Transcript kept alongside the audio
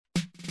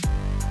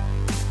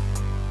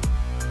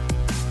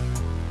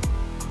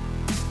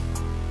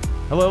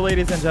Hello,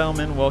 ladies and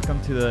gentlemen. Welcome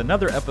to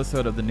another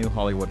episode of the New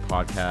Hollywood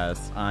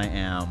Podcast. I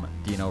am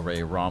Dino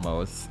Ray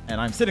Ramos,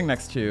 and I'm sitting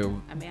next to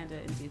Amanda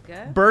and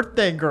Dino.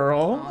 Birthday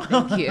girl.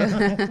 Oh, thank you.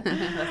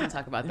 Let's not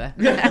talk about that.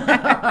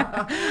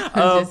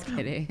 I'm just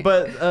kidding.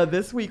 But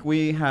this week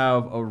we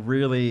have a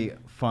really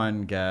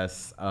fun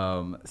guest,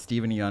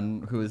 Steven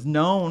Yeun, who is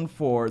known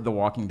for The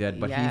Walking Dead,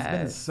 but he's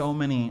been in so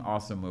many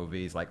awesome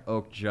movies like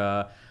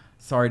Okja,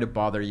 Sorry to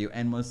Bother You,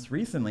 and most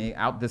recently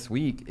out this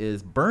week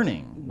is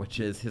Burning, which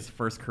is his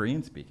first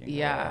Korean speaking role.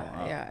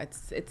 Yeah.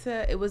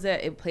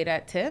 It played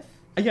at TIFF.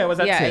 Yeah, it was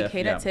at TIFF. It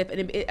played at TIFF,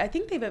 and I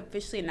think they've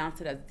officially announced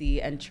it as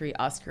the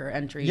Oscar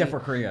entry. Yeah, for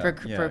Korea. For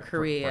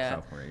Korea. For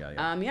South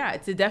Korea,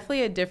 it's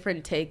definitely a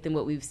different take than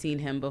what we've seen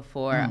him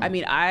before. I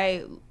mean,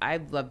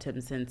 I've loved him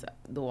since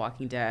The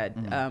Walking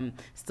Dead.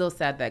 Still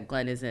sad that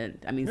Glenn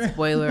isn't. I mean,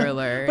 spoiler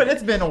alert. But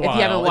it's been a while. If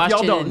you haven't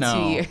watched it in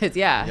know. 2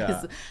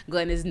 years,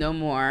 Glenn is no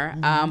more.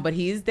 But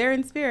he's there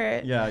in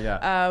spirit.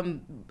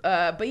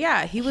 But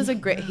yeah, he was a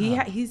great.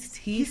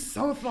 He's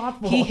so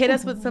thoughtful. He hit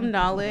us with some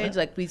knowledge.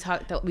 Like we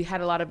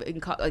had a lot of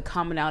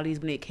commonalities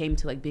when it came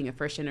to like being a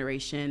first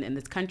generation in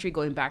this country,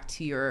 going back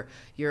to your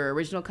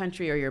original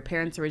country or your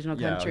parents' original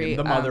country,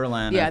 the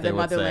motherland. The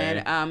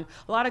motherland. A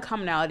lot of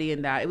commonality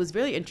in that. It was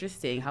really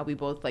interesting how we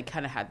both like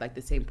kind of had like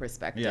the same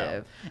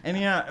perspective.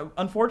 And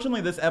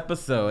unfortunately, this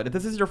episode, if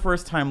this is your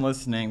first time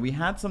listening, we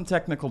had some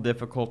technical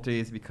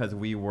difficulties because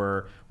we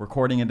were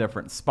recording in a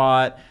different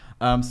spot.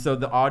 So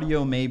the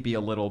audio may be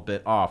a little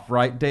bit off,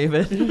 right,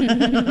 David?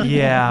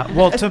 Yeah.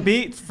 Well, to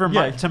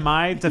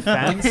my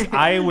defense,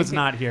 I was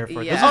not here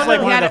for it. Yeah. This was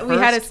like we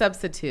had a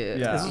substitute.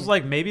 Yeah. This was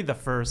like maybe the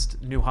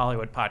first New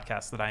Hollywood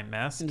podcast that I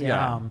missed.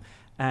 Yeah.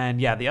 And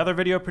the other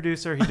video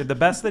producer, he did the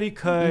best that he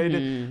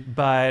could,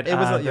 but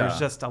there's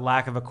just a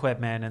lack of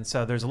equipment. And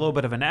so there's a little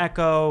bit of an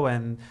echo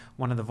and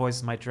one of the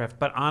voices might drift.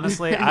 But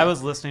honestly, I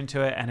was listening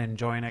to it and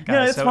enjoying it, guys.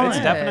 Yeah, it's so fine.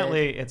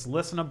 it's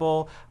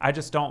listenable. I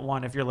just don't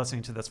want, if you're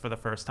listening to this for the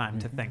first time,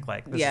 to think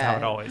like this is how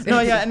it always is. No,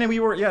 and then we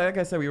were, like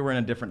I said, we were in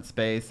a different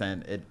space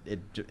and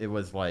it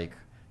was like,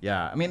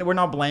 I mean, we're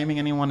not blaming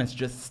anyone. It's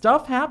just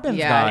stuff happens,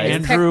 guys.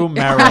 Andrew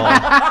Merrill.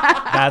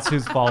 That's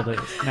whose fault it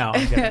is. No,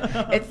 I'm kidding.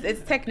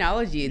 It's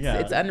technology.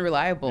 It's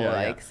unreliable.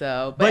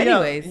 So. But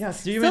anyways,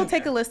 Steven, still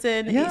take a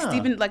listen. Yeah.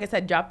 Steven, like I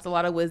said, drops a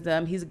lot of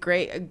wisdom. He's a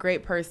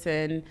great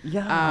person.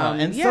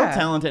 And so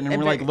talented. And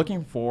we're like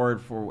looking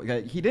forward for.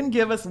 He didn't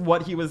give us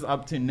what he was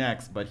up to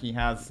next, but he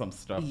has some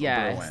stuff.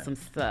 Some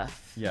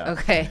stuff. Yeah.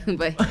 Okay,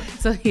 but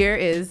so here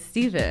is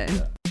Steven.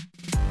 Yeah.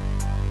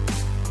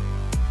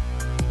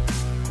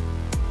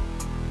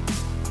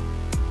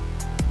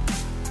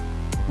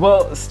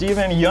 Well,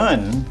 Steven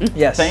Yeun,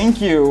 yes.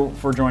 Thank you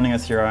for joining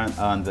us here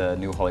on the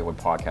New Hollywood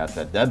Podcast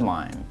at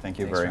Deadline. Thank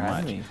you very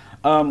much.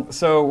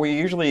 So we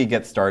usually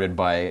get started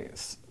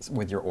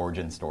with your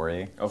origin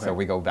story. Okay. So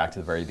we go back to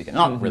the very beginning.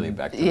 Not really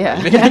back to the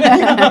very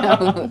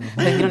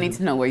beginning. You don't need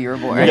to know where you were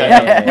born.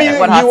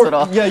 What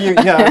hospital? You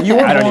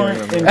were born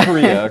in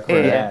Korea,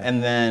 correct?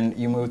 And then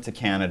you moved to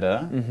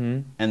Canada,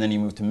 and then you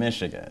moved to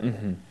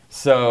Michigan.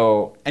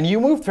 So, and you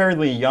moved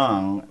fairly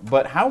young,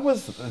 but how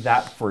was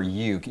that for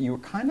you? You were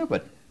kind of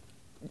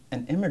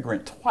an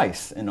immigrant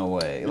twice in a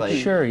way.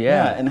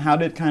 And how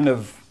did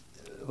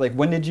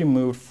when did you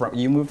move from,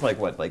 you moved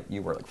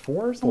you were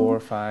 4 or something? 4 or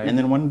 5. And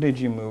then when did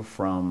you move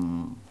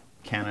from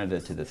Canada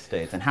to the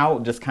States? And how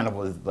just kind of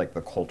was the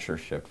culture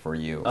shift for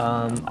you?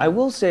 I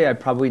will say I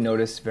probably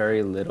noticed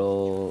very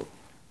little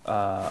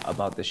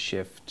about the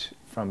shift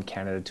from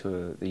Canada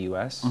to the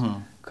US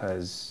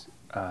because,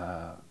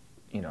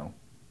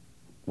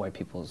 white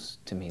people's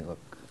to me look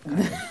kind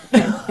of,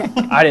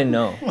 I didn't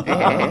know.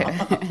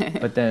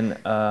 But then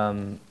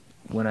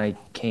when I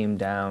came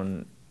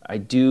down,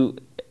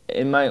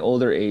 in my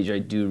older age, I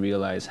do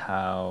realize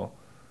how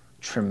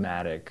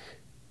traumatic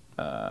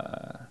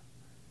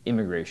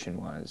immigration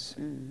was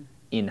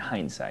in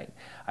hindsight.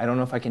 I don't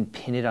know if I can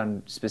pin it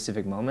on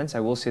specific moments.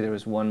 I will say there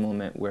was one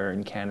moment where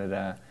in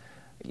Canada,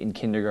 in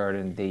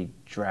kindergarten, they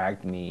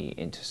dragged me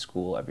into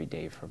school every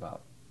day for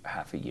about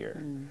half a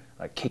year,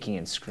 like kicking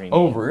and screaming.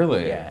 Oh,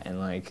 really? Yeah,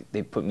 and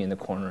they put me in the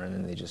corner and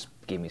then they just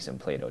gave me some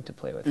Play-Doh to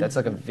play with. That's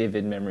like a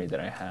vivid memory that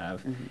I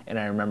have. And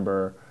I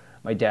remember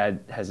my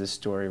dad has this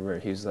story where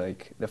he was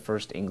like, the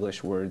first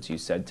English words you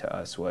said to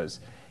us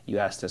was, you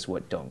asked us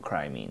what "don't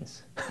cry"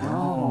 means.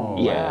 Oh,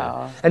 yeah.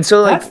 Wow. And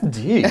so that's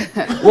deep.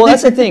 Well,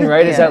 that's the thing,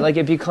 right? Is that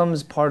it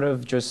becomes part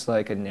of just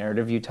a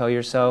narrative you tell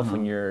yourself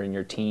when you're in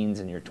your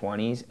teens and your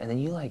 20s, and then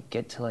you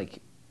get to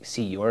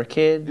see your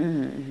kid,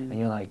 and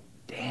you're like,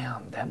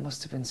 damn, that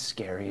must have been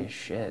scary as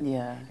shit.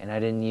 Yeah. And I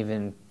didn't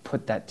even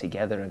put that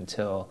together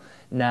until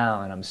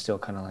now, and I'm still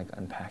kind of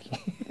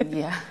unpacking.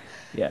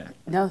 Yeah.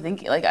 No,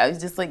 thank you. I was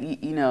just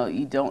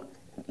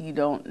you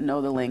don't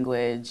know the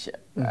language,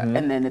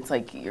 and then it's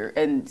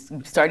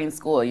starting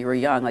school. You were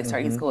young,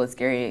 starting school is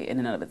scary in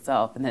and of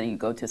itself, and then you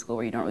go to a school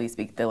where you don't really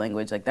speak the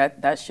language.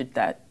 That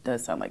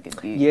does sound like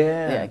it'd be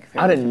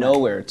out of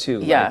nowhere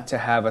too. Yeah, to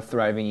have a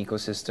thriving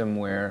ecosystem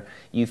where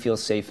you feel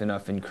safe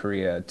enough in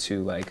Korea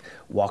to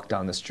walk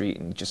down the street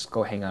and just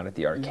go hang out at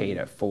the arcade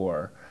at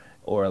 4.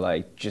 or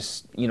like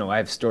just, you know, I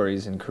have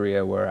stories in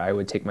Korea where I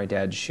would take my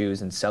dad's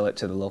shoes and sell it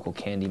to the local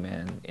candy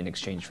man in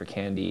exchange for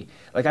candy.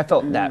 Like I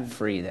felt that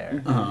free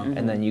there.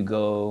 And then you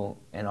go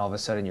and all of a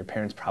sudden your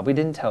parents probably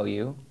didn't tell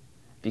you,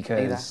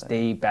 because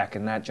they, back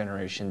in that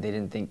generation, they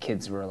didn't think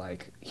kids were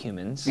like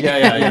humans. You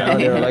know,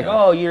 they were like,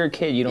 oh, you're a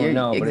kid, you don't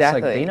know. But it's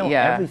like, they know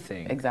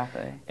everything.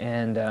 Exactly.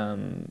 And,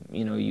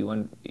 you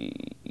know,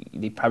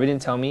 they probably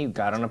didn't tell me,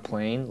 got on a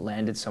plane,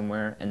 landed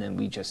somewhere, and then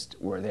we just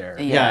were there.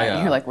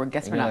 You're like,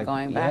 guess we're not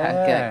going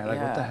back.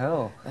 What the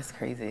hell? That's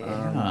crazy.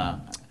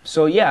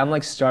 So yeah, I'm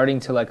like starting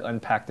to like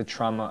unpack the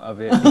trauma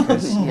of it,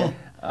 because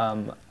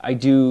I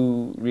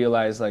do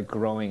realize like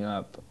growing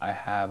up, I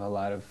have a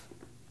lot of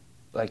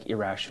like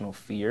irrational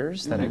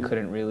fears that I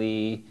couldn't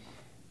really,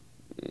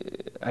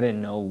 I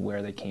didn't know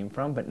where they came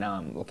from, but now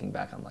I'm looking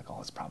back, I'm like, oh,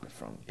 it's probably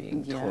from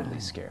being totally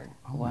scared.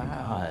 Oh my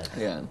God.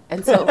 Yeah.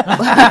 And so,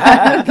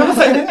 I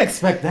didn't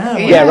expect that.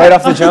 Yeah, right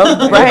off the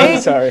jump.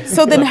 Right? Sorry.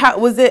 So then how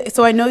was it,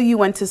 so I know you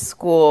went to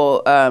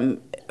school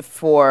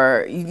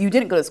for, you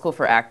didn't go to school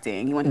for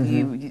acting. You went,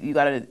 you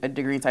got a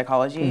degree in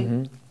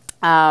psychology.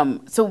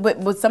 So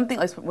was something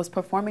like, was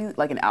performing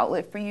like an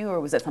outlet for you,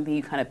 or was that something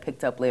you kind of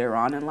picked up later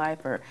on in life,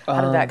 or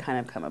how did that kind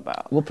of come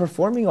about? Well,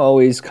 performing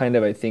always kind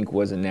of, I think,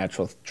 was a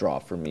natural draw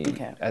for me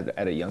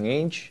at a young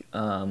age.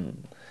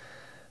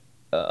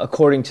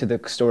 According to the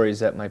stories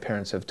that my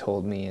parents have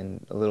told me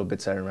and a little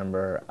bits I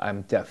remember,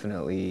 I'm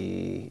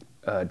definitely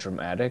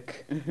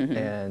dramatic,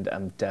 and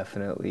I'm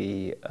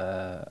definitely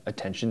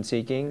attention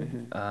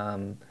seeking.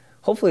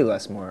 Hopefully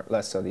less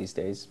so these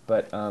days,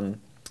 but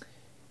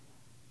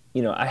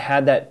you know, I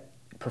had that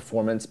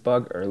performance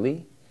bug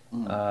early.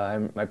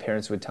 My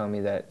parents would tell me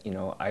that, you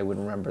know, I would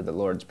remember the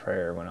Lord's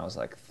Prayer when I was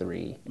like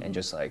 3 and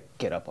just like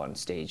get up on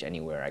stage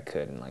anywhere I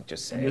could and like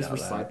just say it. Just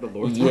recite the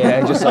Lord's Prayer?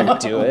 Yeah, just like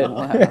do it.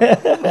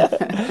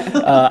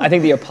 I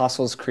think the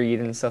Apostles' Creed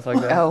and stuff like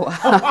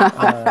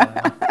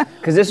that.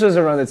 Because this was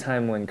around the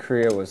time when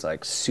Korea was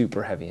like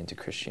super heavy into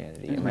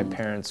Christianity, and my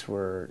parents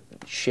were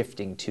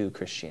shifting to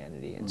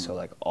Christianity, and so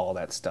like all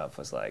that stuff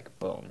was like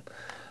boom.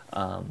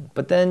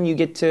 But then you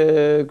get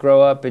to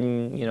grow up,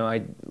 and you know,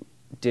 I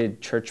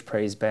did church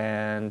praise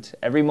band.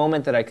 Every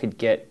moment that I could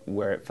get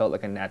where it felt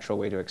like a natural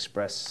way to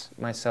express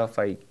myself,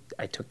 I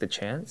took the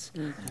chance.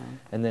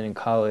 And then in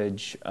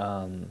college,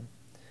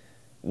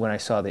 when I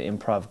saw the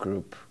improv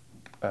group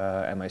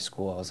at my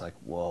school, I was like,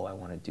 whoa, I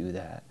want to do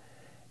that.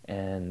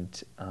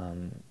 And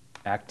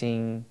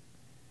acting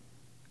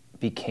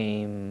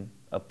became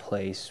a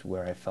place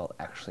where I felt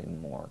actually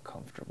more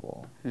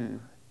comfortable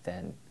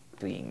than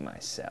being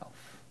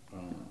myself.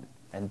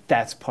 And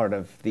that's part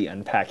of the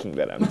unpacking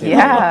that I'm doing.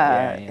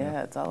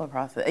 Yeah, it's all a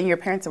process. And your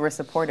parents were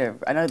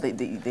supportive. I know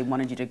they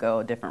wanted you to go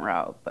a different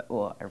route, but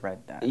well, I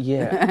read that.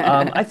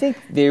 Yeah, I think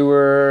they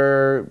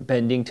were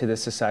bending to the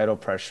societal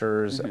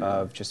pressures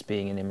of just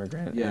being an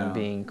immigrant and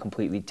being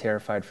completely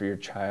terrified for your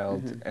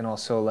child, and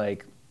also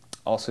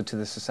to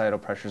the societal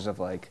pressures of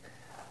like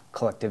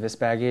collectivist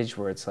baggage,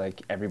 where it's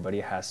like everybody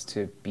has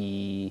to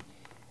be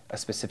a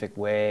specific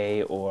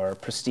way, or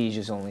prestige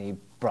is only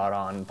brought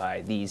on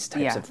by these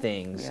types of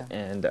things.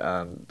 And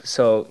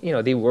so, you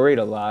know, they worried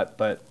a lot,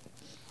 but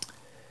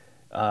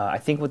I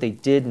think what they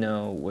did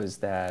know was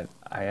that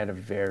I had a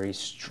very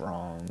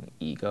strong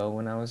ego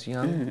when I was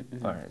young,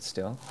 all right,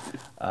 still.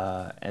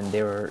 And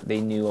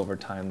they knew over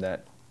time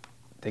that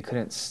they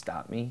couldn't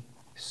stop me.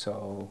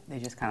 So they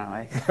just kind of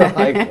like,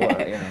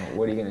 well, you know,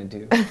 what are you gonna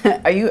do?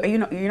 Are you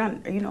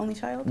an only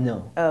child?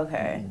 No.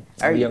 Okay.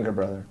 I'm a younger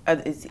brother.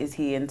 Is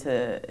he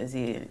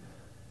a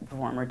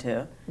performer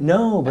too?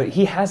 No, but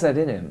he has that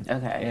in him.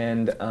 Okay.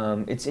 And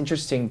it's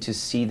interesting to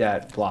see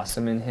that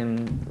blossom in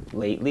him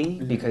lately,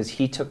 because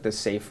he took the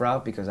safe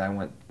route, because I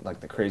went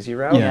like the crazy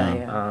route.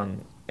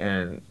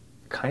 And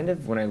kind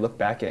of when I look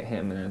back at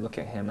him and I look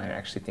at him, I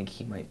actually think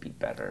he might be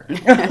better.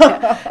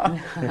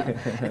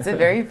 It's a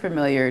very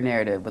familiar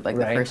narrative with like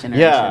the first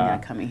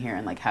generation coming here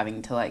and like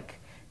having to like,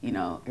 you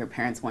know, your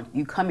parents want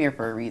you come here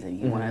for a reason.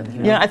 You want to,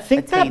 you know, I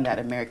think attain that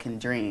American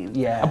dream.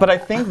 Yeah. But I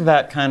think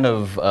that kind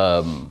of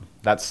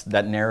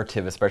that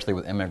narrative, especially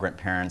with immigrant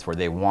parents, where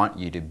they want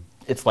you to.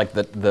 It's like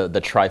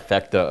the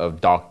trifecta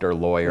of doctor,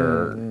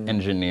 lawyer,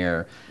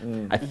 engineer.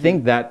 I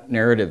think that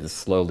narrative is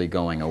slowly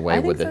going away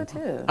with it. I think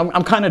so too.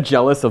 I'm kind of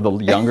jealous of the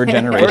younger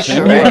generation. For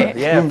sure. Right?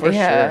 Yeah, for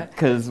sure.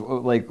 Because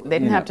like they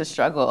didn't have to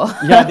struggle.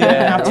 Yeah, they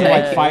didn't have to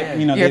like fight.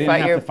 You know, they didn't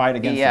have to fight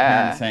against the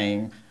parents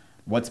saying,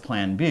 "What's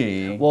Plan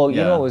B?" Well, you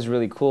know what was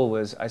really cool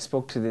was I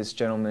spoke to this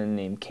gentleman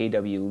named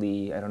K.W.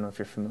 Lee. I don't know if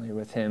you're familiar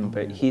with him,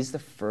 but he's the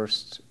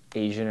first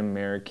Asian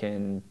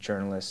American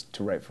journalist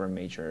to write for a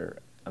major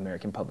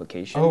American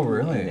publication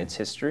in its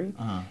history.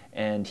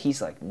 And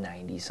he's like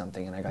 90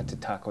 something, and I got to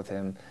talk with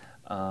him,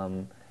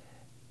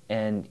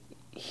 and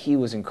he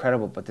was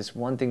incredible. But this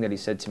one thing that he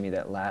said to me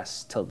that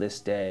lasts till this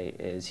day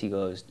is, he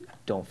goes,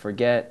 "Don't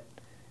forget,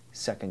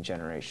 second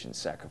generation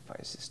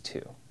sacrifices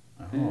too."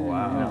 Oh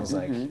wow. And I was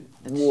like,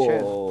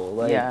 whoa,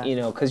 like, you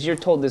know, because you're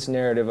told this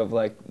narrative of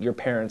like your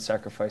parents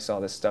sacrifice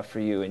all this stuff for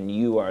you, and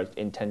you are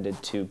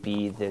intended to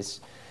be this,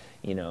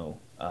 you know,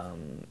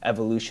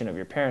 evolution of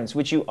your parents,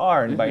 which you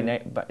are, and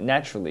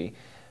naturally,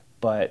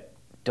 but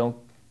don't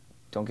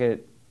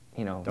get,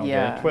 you know, don't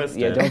get it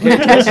twisted. Yeah, don't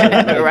get it twisted.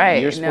 Like,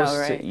 Right. You're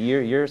supposed to.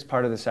 You're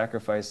part of the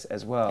sacrifice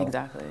as well.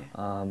 Exactly.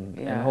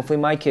 And hopefully,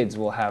 my kids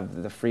will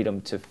have the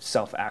freedom to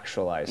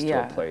self-actualize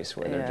to a place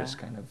where they're just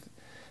kind of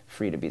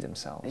free to be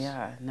themselves.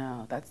 Yeah,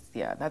 no, that's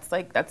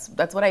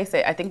what I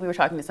say. I think we were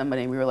talking to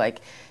somebody and we were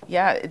like,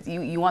 yeah,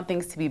 you want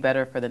things to be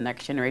better for the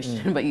next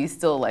generation, but you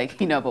still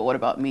like, you know, but what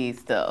about me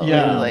still?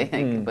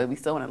 Yeah. But we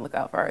still want to look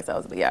out for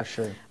ourselves. But yeah, for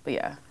sure. But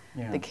yeah.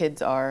 The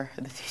kids are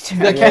the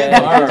future. The kids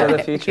are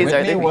the future.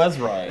 Whitney Whitney was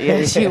right.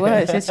 Yeah, she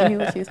was. She knew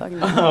what she was talking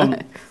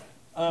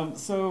about.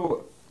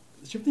 So,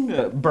 shifting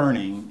to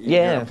Burning,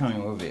 your upcoming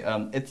movie.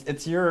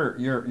 It's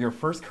your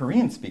first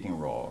Korean-speaking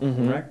role,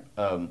 correct?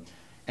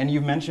 And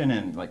you mentioned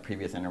in like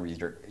previous interviews,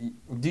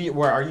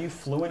 are you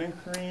fluent in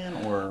Korean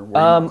or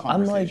were you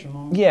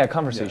conversational? I'm like,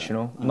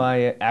 conversational. Yeah.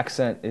 My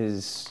accent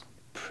is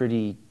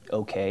pretty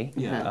okay.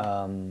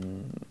 Yeah.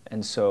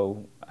 And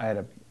so I had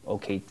a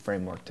okay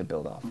framework to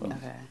build off of.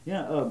 Okay.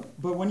 Yeah,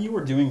 but when you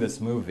were doing this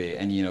movie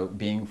and, you know,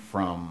 being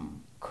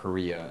from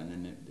Korea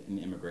and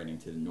immigrating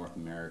to North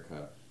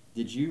America,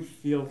 did you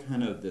feel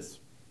kind of this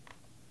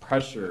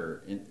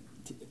pressure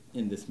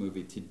in this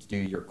movie to do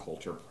your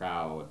culture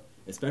proud,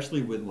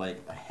 especially with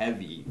like a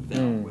heavy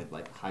film with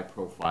like high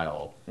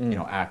profile, you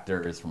know,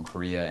 actors from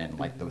Korea and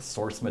like the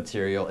source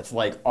material? It's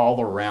like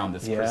all around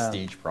this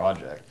prestige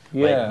project.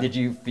 Yeah. Like, did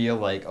you feel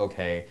like,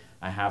 okay,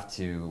 I have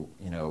to,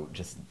 you know,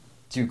 just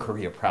do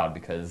Korea proud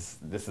because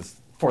this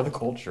is for the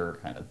culture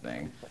kind of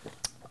thing?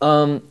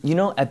 You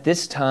know, at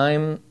this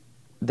time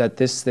that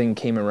this thing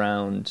came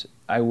around,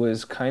 I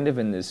was kind of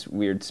in this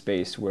weird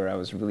space where I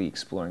was really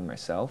exploring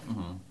myself.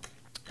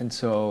 And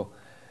so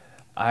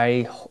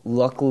I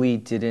luckily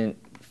didn't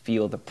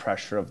feel the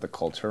pressure of the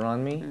culture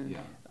on me.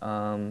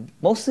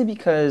 Mostly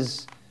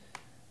because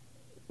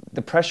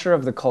the pressure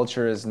of the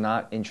culture is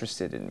not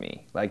interested in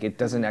me. Like, it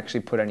doesn't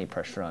actually put any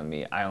pressure on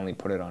me. I only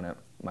put it on it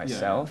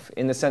myself,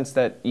 in the sense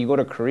that you go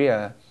to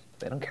Korea,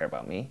 they don't care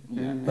about me.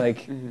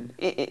 Like,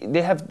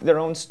 they have their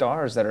own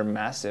stars that are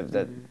massive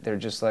that they're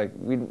just like,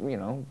 we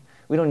don't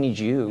need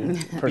you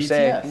per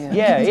se.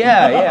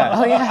 Yeah.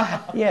 Oh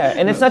yeah. Yeah,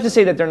 and it's not to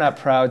say that they're not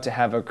proud to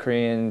have a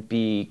Korean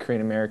be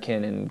Korean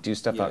American and do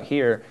stuff out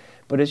here,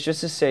 but it's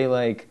just to say,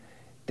 like,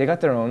 they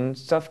got their own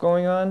stuff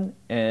going on,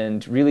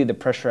 and really the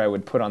pressure I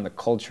would put on the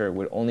culture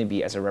would only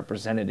be as a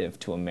representative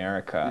to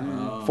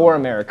America, for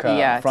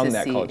America, from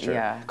that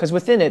culture. Because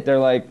within it, they're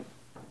like,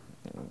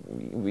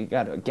 we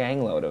got a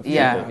gang load of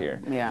people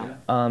here.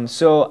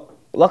 So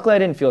luckily I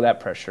didn't feel that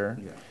pressure.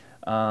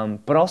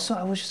 But also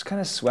I was just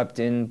kind of swept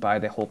in by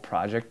the whole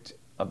project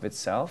of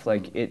itself.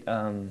 Like,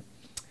 to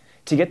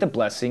get the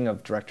blessing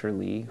of director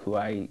Lee, who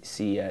I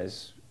see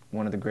as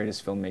one of the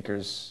greatest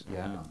filmmakers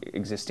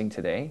existing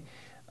today,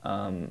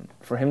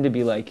 for him to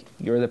be like,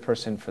 you're the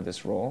person for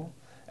this role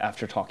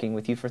after talking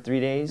with you for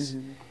 3 days,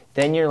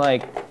 then you're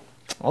like,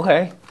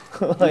 okay,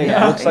 like,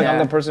 it looks like I'm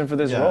the person for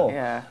this role.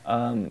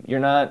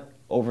 You're not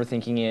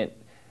overthinking it.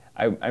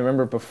 I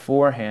remember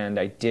beforehand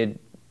I did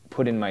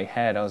put in my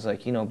head, I was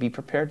like, you know, be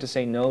prepared to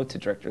say no to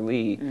director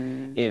Lee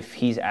if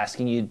he's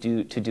asking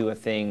you to do a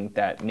thing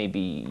that maybe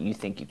you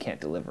think you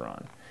can't deliver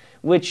on,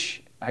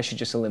 which I should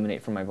just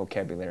eliminate from my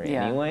vocabulary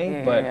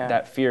anyway, but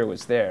that fear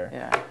was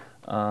there.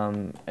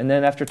 And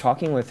then after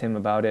talking with him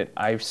about it,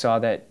 I saw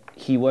that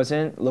he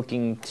wasn't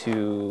looking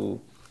to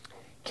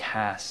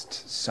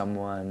cast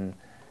someone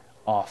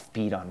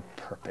offbeat on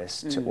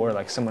purpose, or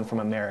like someone from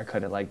America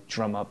to like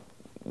drum up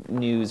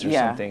news or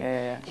something.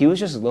 He was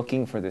just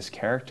looking for this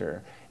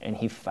character, and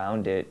he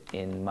found it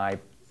in my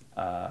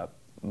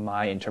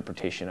my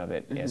interpretation of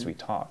it as we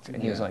talked,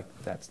 and he was like,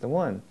 that's the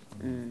one.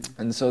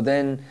 And so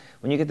then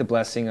when you get the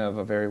blessing of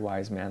a very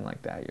wise man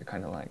like that, you're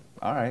kind of like,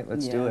 all right,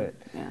 let's do it.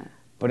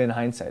 But in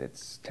hindsight,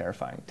 it's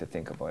terrifying to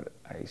think of what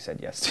I said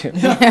yes to.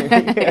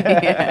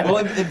 Well,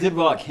 it did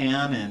well at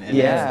Cannes, and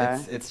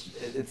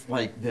it's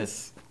like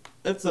this.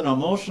 It's an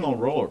emotional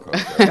roller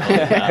coaster.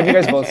 Have you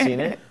guys both seen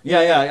it?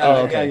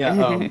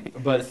 Yeah.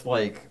 But it's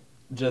like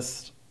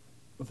just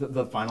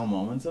the final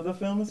moments of the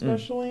film,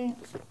 especially.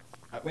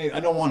 I mean, I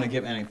don't want to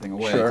give anything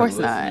away. Of course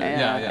not.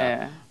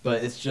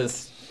 But it's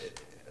just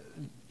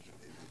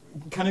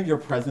kind of your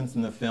presence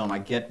in the film. I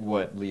get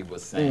what Lee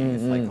was saying.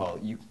 It's like, oh,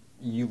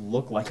 you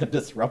look like a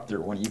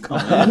disruptor when you come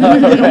in. You know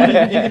what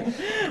I mean?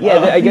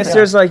 I guess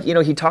there's like, you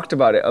know, he talked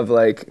about it of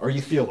like... Or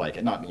you feel like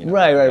it, not, you know.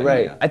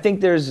 Right. I think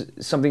there's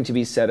something to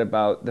be said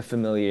about the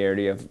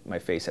familiarity of my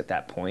face at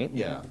that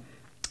point.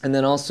 And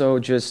then also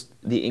just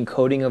the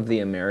encoding of the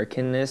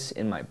Americanness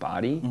in my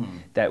body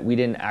that we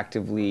didn't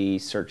actively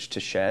search to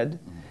shed,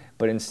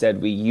 but instead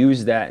we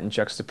used that and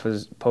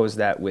juxtapose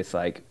that with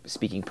like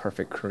speaking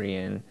perfect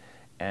Korean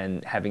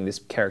and having this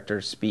character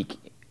speak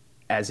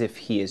as if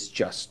he is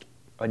just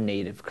a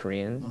native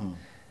Korean.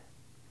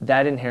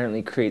 That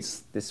inherently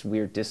creates this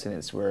weird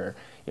dissonance where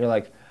you're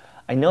like,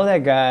 I know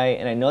that guy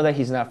and I know that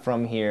he's not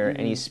from here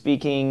and he's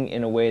speaking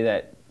in a way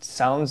that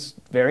sounds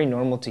very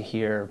normal to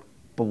hear,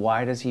 but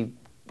why does he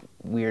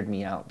weird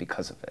me out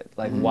because of it.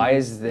 Like, why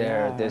is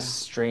there this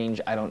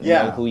strange, I don't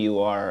know who you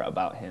are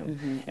about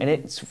him? And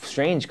it's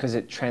strange because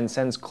it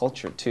transcends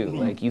culture too.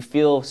 Like, you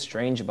feel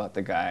strange about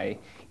the guy,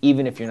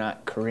 even if you're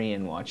not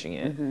Korean watching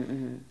it.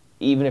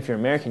 Even if you're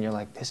American, you're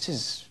like, this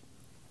is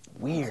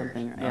weird.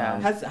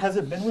 Has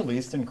it been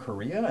released in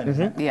Korea?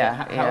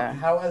 And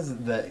how has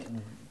the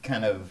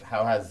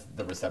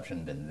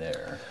reception been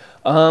there?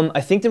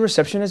 I think the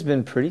reception has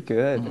been pretty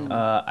good.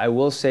 I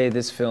will say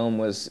this film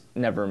was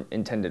never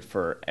intended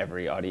for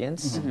every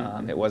audience.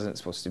 It wasn't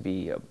supposed to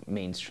be a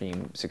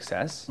mainstream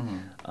success.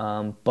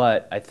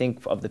 But I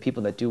think of the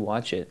people that do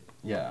watch it,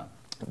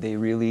 they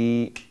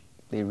really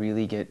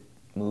get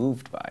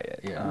moved by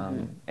it.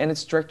 And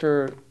its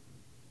director,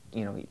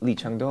 Lee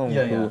Chang-dong,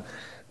 who,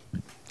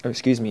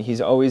 excuse me,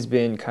 he's always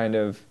been kind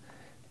of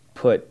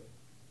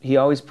he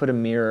always put a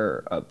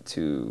mirror up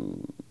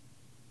to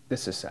the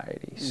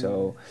society.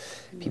 So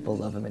people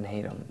love him and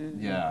hate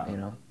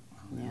him.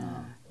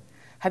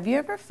 Have you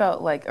ever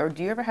felt like, or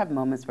do you ever have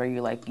moments where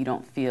you like, you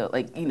don't feel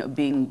like,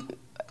 being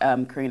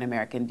Korean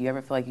American, do you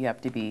ever feel like you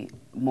have to be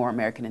more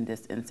American in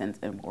this instance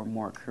or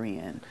more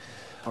Korean?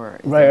 Or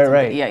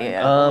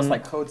right. Almost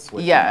like code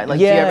switching. Do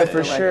you ever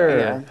for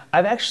sure.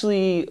 I've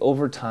actually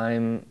over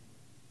time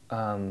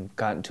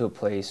gotten to a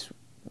place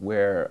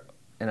where,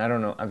 and I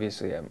don't know,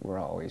 obviously we're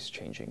always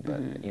changing, but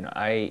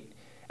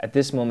at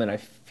this moment I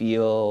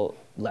feel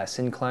less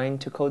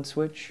inclined to code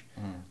switch.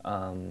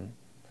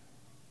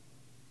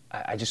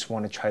 I just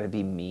want to try to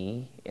be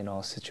me in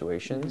all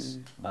situations.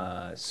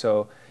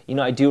 So,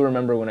 I do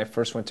remember when I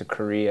first went to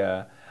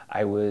Korea,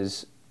 I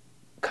was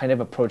kind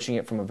of approaching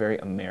it from a very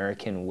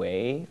American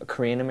way, a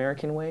Korean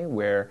American way,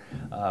 where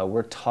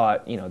we're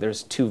taught,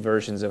 there's two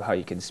versions of how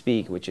you can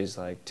speak, which is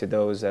like to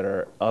those that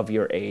are of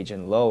your age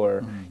and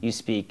lower, you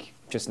speak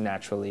just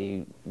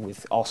naturally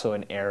with also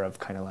an air of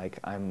kind of like,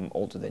 I'm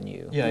older than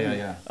you.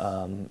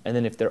 And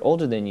then if they're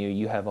older than you,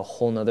 you have a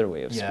whole nother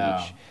way of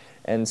speech.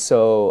 And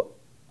so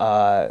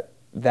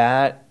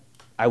that,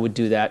 I would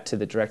do that to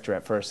the director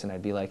at first, and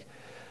I'd be like,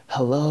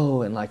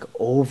 hello, and like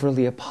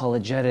overly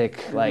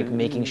apologetic, like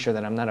making sure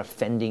that I'm not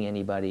offending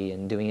anybody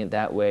and doing it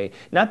that way.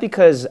 Not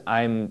because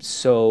I'm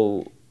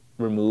so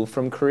removed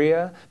from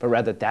Korea, but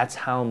rather that's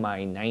how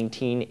my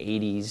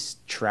 1980s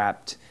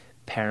trapped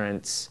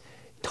parents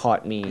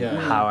taught me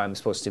how I'm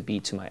supposed to be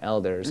to my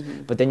elders.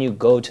 But then you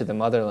go to the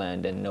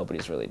motherland and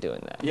nobody's really doing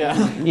that. You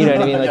know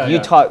what I mean? Like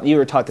you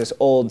were taught this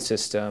old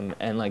system,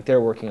 and like they're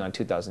working on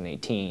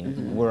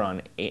 2018. We're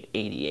on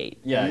 88.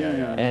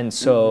 And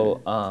so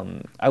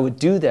I would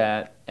do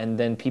that, and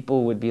then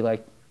people would be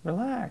like,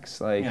 relax,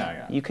 like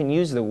you can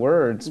use the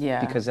words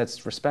because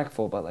that's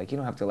respectful, but like you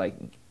don't have to like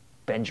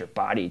bend your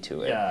body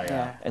to it.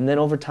 And then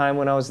over time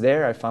when I was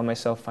there, I found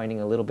myself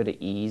finding a little bit of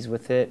ease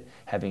with it,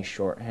 having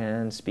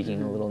shorthand,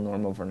 speaking a little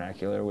normal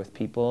vernacular with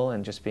people,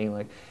 and just being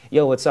like,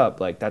 yo, what's up?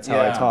 Like that's how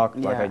I talk,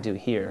 like I do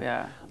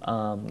here.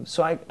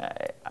 So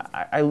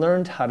I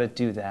learned how to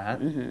do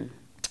that.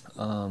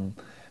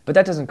 But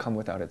that doesn't come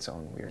without its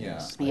own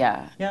weirdness.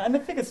 And I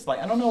think it's like,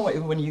 I don't know,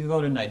 when you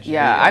go to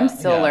Nigeria. I'm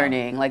still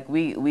learning. Like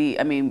we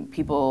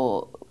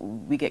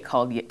get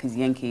called, because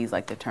Yankee is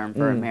like the term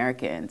for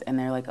Americans, and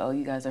they're like, oh,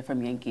 you guys are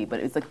from Yankee,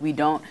 but it's like we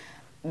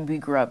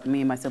grew up,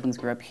 me and my siblings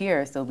grew up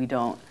here, so we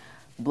don't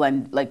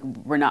blend, like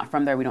we're not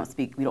from there, we don't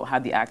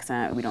have the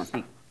accent, we don't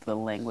speak the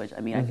language.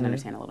 I mean, I can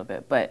understand a little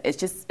bit, but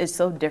it's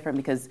so different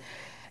because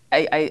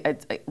I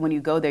when you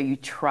go there, you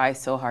try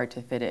so hard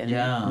to fit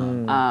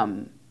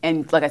in.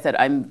 And like I said,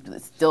 I've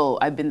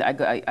been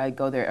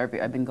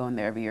going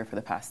there every year for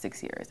the past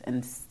 6 years,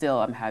 and still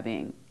I'm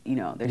having,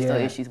 there's still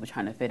issues with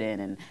trying to fit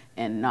in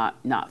and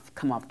not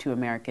come off too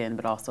American,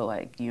 but also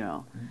like,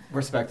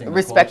 respecting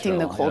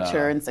the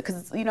culture, and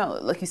because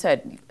like you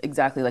said,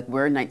 exactly, like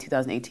we're in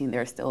 2018,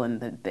 they're still in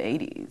the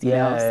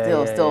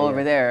 80s, still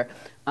over there.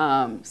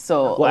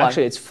 So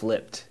actually, it's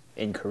flipped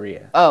in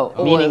Korea.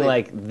 Meaning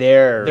like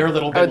they're a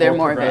little bit they're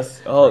more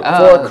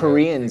for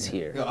Koreans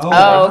here.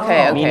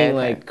 Okay. Meaning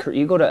like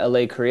you go to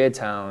LA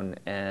Koreatown,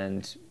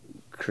 and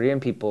Korean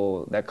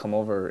people that come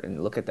over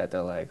and look at that,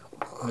 they're like,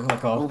 the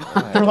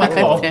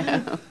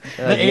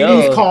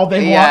 80s called,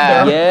 they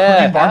want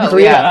their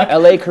Korea.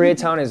 LA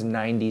Koreatown is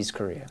 90s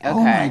Korea. Okay.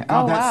 Oh my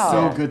God, that's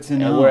so good to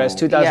know. And whereas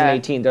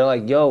 2018, they're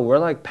like, yo, we're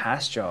like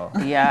past y'all.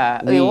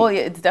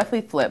 It's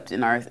definitely flipped in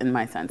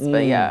my sense,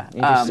 but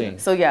interesting.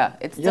 So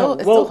it's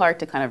still hard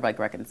to kind of like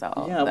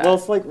reconcile. That. Well,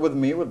 it's like with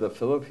me with the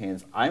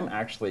Philippines, I'm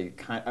actually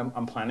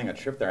I'm planning a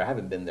trip there. I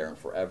haven't been there in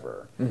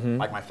forever.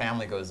 Like my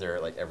family goes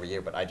there like every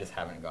year, but I just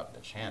haven't gotten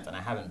the chance, and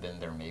I haven't been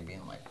there maybe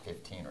in like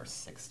 15 or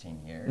 16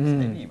 years,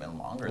 maybe even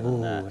longer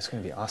than that. It's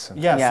gonna be awesome.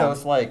 So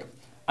it's like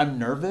I'm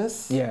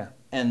nervous.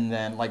 And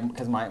then like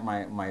because my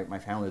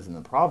family is in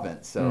the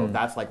province, so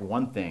that's like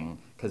one thing,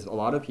 because a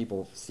lot of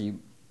people see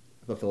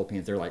the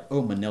Philippines, they're like,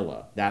 oh,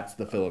 Manila, that's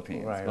the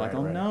Philippines.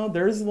 No,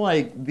 there's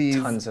like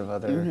these tons of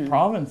other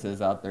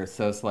provinces out there.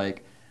 So it's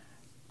like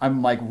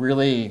I'm like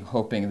really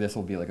hoping this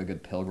will be like a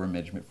good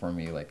pilgrimage for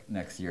me like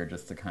next year,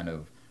 just to kind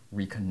of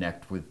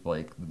reconnect with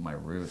like my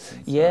roots.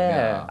 And stuff.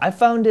 Yeah, I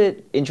found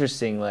it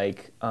interesting.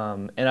 Like,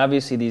 and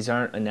obviously these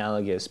aren't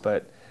analogous,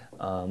 but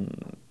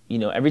you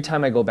know, every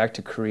time I go back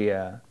to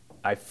Korea,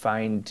 I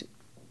find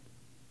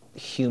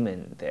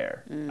human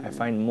there. I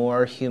find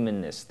more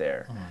humanness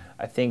there.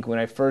 I think when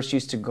I first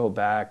used to go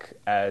back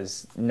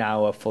as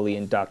now a fully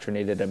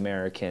indoctrinated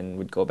American,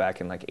 would go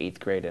back in like 8th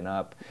grade and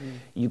up,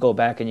 you go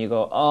back and you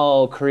go,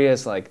 oh,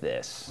 Korea's like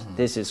this.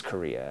 This is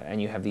Korea. And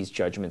you have these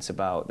judgments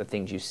about the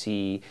things you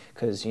see,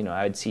 because, you know,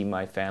 I'd see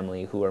my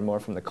family who are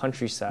more from the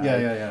countryside,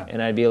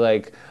 and I'd be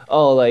like,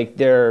 oh, like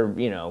they're,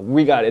 you know,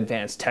 we got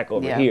advanced tech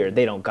over here.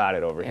 They don't got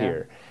it over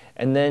here.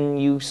 And then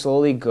you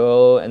slowly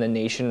go, and the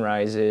nation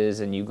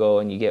rises, and you go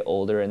and you get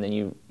older, and then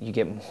you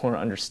get more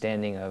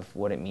understanding of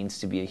what it means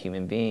to be a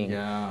human being.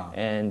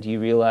 And you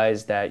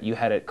realize that you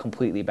had it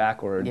completely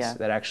backwards,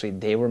 that actually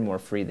they were more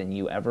free than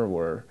you ever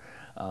were,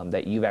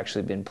 that you've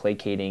actually been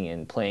placating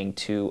and playing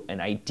to an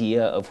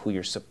idea of who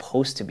you're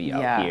supposed to be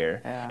out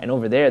here. And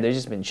over there, they've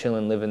just been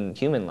chilling, living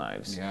human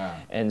lives.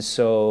 And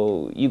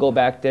so you go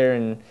back there,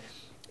 and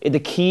the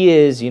key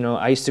is, you know,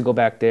 I used to go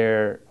back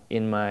there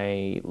in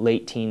my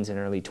late teens and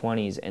early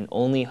 20s and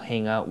only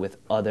hang out with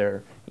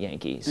other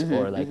Yankees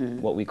or like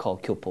what we call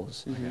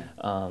kyopos.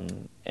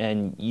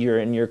 And you're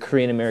in your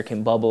Korean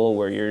American bubble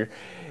where you're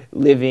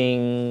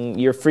living,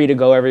 you're free to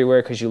go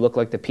everywhere because you look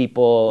like the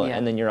people,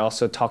 and then you're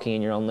also talking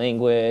in your own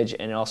language,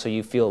 and also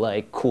you feel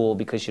like cool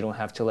because you don't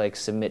have to like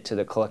submit to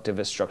the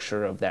collectivist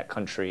structure of that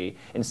country.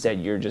 Instead,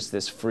 you're just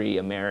this free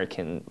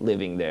American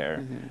living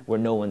there where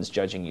no one's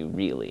judging you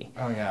really.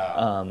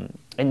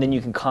 And then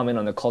you can comment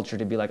on the culture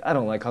to be like, I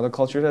don't like how the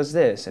culture does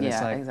this. And it's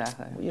like,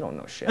 well, you don't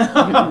know shit.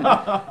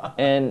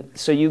 And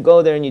so you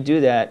go there and you do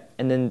that,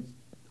 and then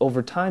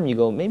over time you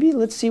go, maybe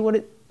let's see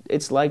what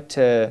it's like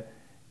to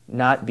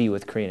not be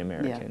with Korean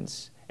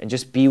Americans and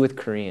just be with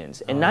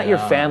Koreans. And not your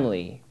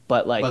family,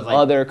 but like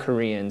other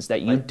Koreans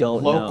that you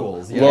don't know.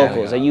 Locals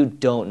that you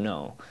don't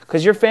know.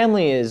 Because your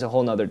family is a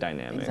whole nother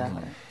dynamic.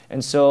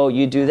 And so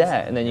you do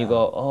that, and then you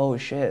go, oh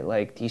shit,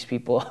 like these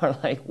people are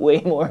like way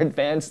more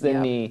advanced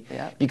than me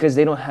because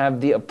they don't have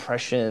the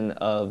oppression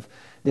of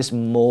this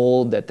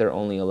mold that they're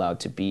only allowed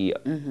to be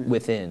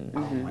within.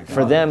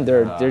 For them,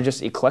 they're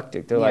just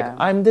eclectic. They're like,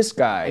 I'm this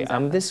guy,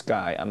 I'm this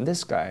guy, I'm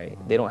this guy.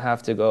 They don't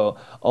have to go,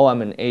 oh,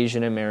 I'm an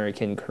Asian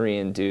American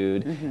Korean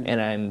dude,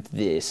 and I'm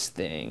this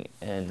thing.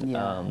 And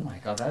oh my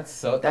god, that's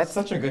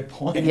such a good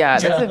point.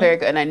 That's a very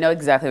good, and I know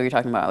exactly what you're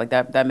talking about. Like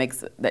that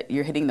makes that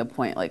you're hitting the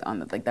point. Like on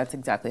the, like that's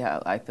exactly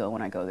how I feel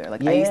when I go there.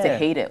 Like I used to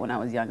hate it when I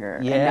was younger,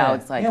 and now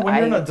it's like when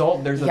you're an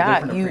adult, there's a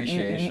different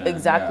appreciation.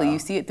 Exactly, you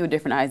see it through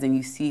different eyes, and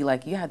you see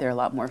like they're a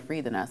lot more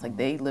free than us. Like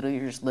they literally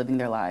are just living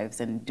their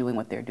lives and doing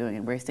what they're doing,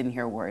 and we're sitting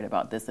here worried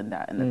about this and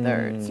that and the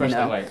third. Especially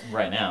like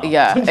right now.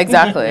 Yeah,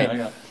 exactly. And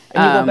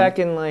you go back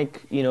and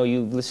like, you know,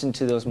 you listen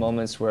to those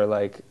moments where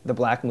like the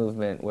black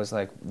movement was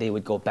like they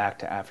would go back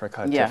to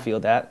Africa to feel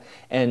that,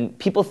 and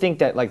people think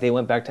that like they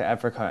went back to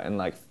Africa and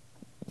like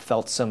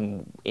felt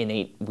some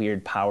innate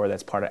weird power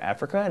that's part of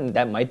Africa, and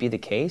that might be the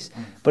case,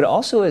 but it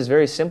also is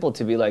very simple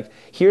to be like,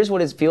 here's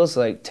what it feels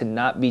like to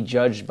not be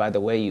judged by the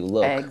way you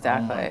look.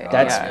 Exactly.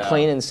 That's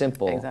plain and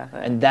simple. Exactly.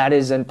 And that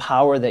is in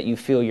power that you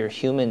feel your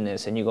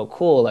humanness, and you go,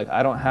 cool, like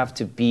I don't have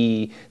to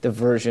be the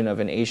version of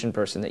an Asian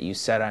person that you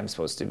said I'm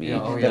supposed to be,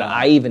 that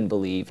I even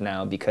believe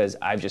now because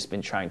I've just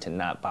been trying to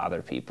not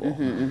bother people.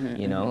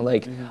 You know,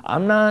 like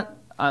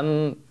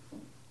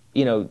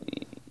you know,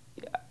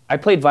 I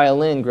played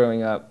violin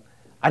growing up.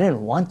 I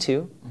didn't want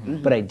to,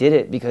 but I did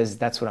it because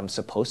that's what I'm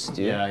supposed to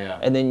do.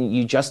 And then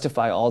you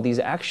justify all these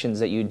actions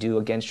that you do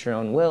against your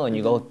own will, and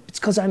you go, it's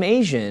because I'm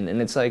Asian.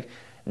 And it's like,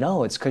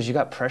 no, it's because you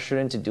got pressured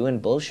into doing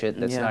bullshit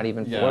that's not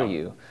even for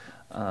you.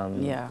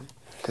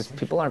 Because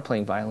people aren't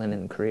playing violin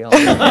in Korea all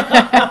the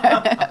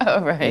time.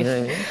 Oh, right. You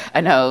know what I mean?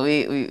 I know.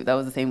 We that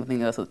was the same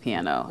thing with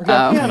piano.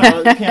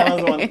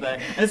 Piano's one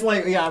thing. It's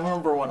like, I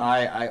remember when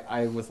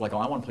I was like, oh,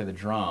 I want to play the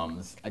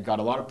drums. I got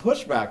a lot of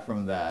pushback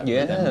from that.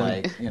 But then,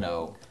 like, you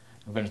know,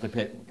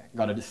 eventually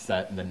got a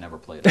set and then never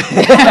played it.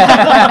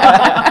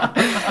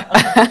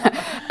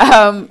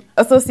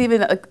 So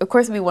Stephen, of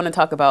course we want to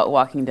talk about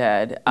Walking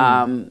Dead.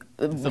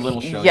 It's a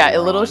little show. Yeah, a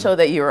little show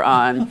that you were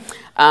on.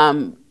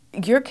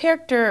 Your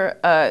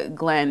character,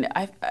 Glenn,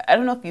 I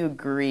don't know if you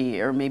agree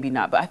or maybe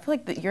not, but I feel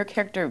like that your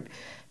character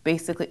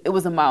basically, it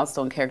was a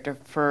milestone character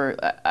for,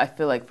 I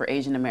feel like, for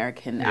Asian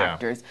American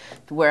actors.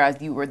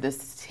 Whereas you were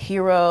this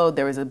hero,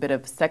 there was a bit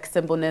of sex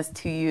symbolness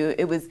to you.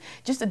 It was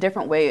just a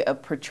different way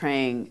of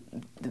portraying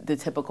the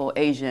typical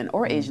Asian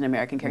or Asian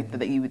American character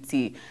that you would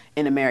see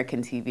in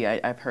American TV.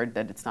 I've heard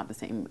that it's not the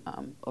same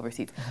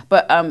overseas.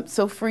 But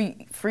so for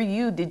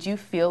you, did you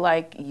feel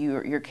like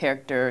your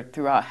character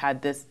throughout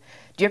had this?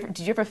 Did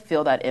you ever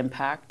feel that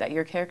impact that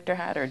your character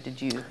had, or did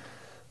you?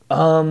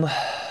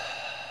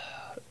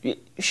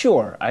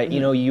 Sure. You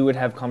know, you would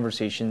have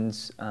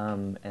conversations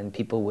and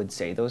people would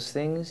say those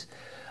things.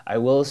 I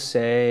will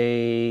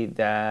say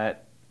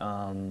that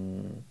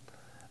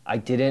I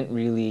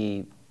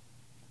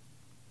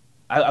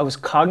I was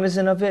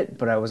cognizant of it,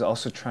 but I was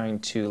also trying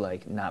to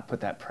like not put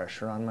that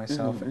pressure on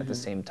myself at the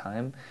same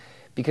time,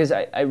 because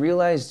I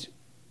realized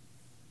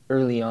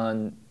early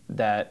on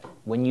that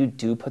when you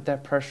do put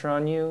that pressure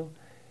on you,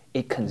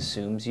 it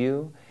consumes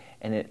you,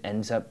 and it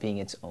ends up being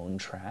its own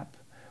trap,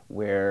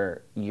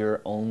 where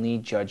you're only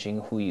judging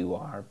who you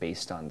are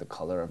based on the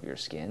color of your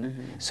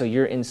skin. So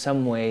you're in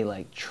some way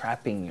like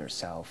trapping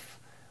yourself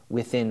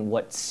within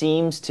what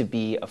seems to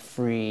be a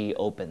free,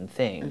 open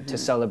thing to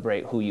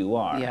celebrate who you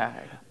are. Yeah.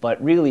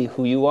 But really,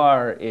 who you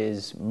are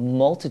is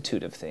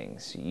multitude of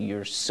things.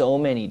 You're so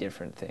many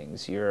different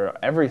things. You're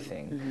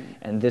everything.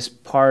 And this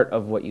part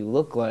of what you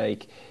look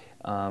like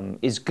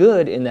is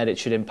good in that it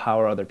should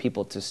empower other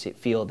people to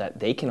feel that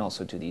they can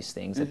also do these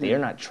things, that they are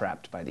not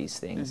trapped by these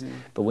things.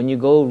 But when you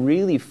go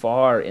really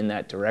far in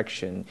that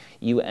direction,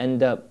 you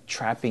end up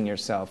trapping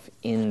yourself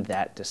in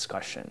that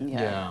discussion.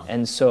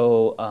 And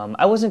so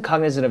I wasn't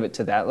cognizant of it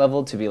to that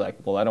level to be like,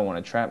 well, I don't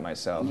want to trap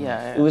myself.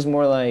 It was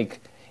more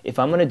like, if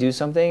I'm going to do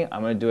something,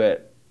 I'm going to do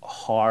it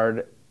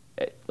hard,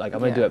 like I'm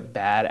going to do it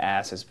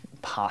badass as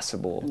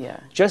possible,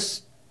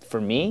 just for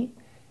me.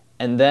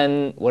 And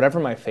then whatever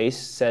my face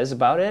says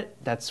about it,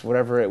 that's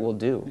whatever it will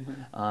do.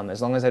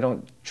 As long as I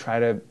don't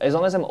as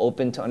long as I'm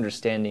open to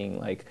understanding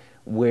like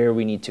where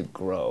we need to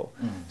grow.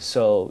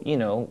 So, you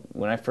know,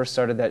 when I first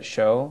started that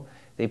show,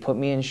 they put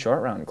me in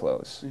short round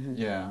clothes.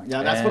 Yeah,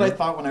 that's what I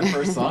thought when I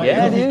first saw you.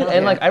 Yeah, dude.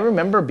 And like I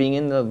remember being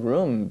in the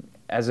room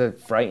as a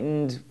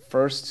frightened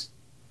first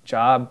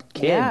job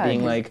kid,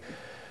 being like,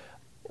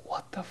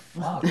 what the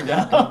fuck?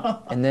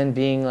 And then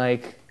being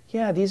like,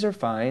 yeah, these are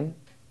fine.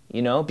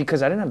 You know,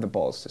 because I didn't have the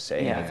balls to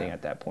say anything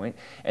at that point.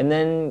 And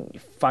then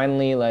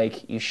finally,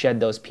 like, you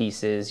shed those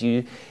pieces.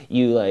 You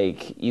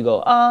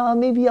go,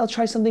 maybe I'll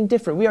try something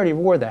different. We already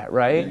wore that,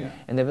 right?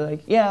 And they'll be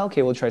like, yeah,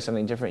 okay, we'll try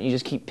something different. You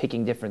just keep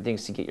picking different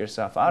things to get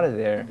yourself out of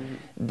there.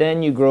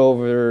 Then you grow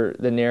over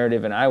the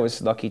narrative, and I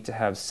was lucky to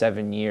have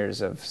 7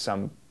 years of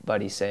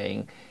somebody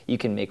saying, you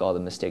can make all the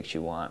mistakes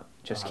you want.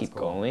 Just keep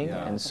going.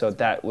 And so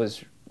that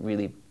was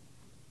really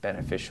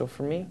beneficial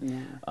for me.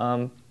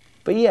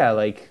 But yeah,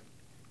 like,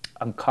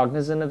 I'm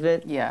cognizant of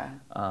it.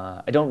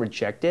 I don't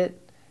reject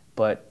it,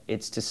 but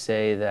it's to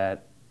say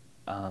that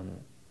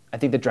I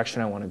think the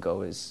direction I want to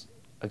go is,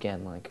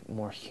 again, like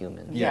more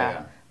human.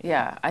 Yeah.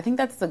 I think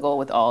that's the goal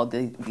with all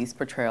these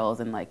portrayals,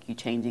 and like you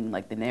changing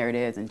like the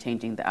narratives and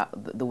changing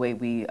the way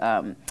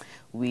the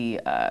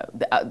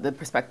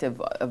perspective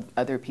of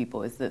other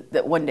people is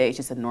that one day it's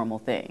just a normal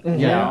thing.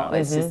 You know?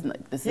 It's just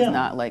like, this is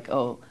not like,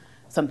 oh,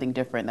 something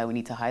different that we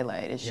need to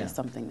highlight. It's just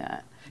something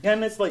that. Yeah,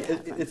 and it's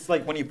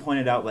like when you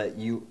pointed out that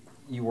you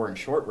were in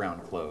short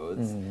round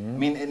clothes. I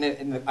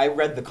mean, I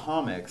read the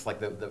comics, like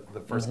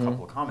the first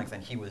couple of comics,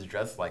 and he was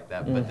dressed like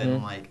that. But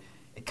then, like,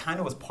 it kind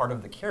of was part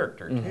of the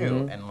character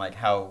too, and like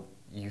how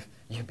you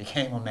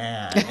became a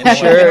man.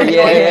 Sure,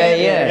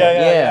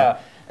 yeah.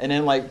 And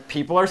then, like,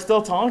 people are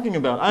still talking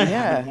about, I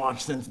haven't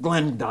watched since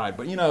Glenn died,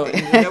 but, you know,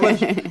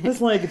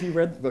 it's like, if you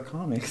read the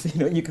comics,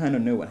 you know, you kind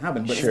of knew what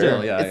happened, but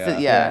still,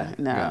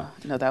 No,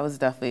 that was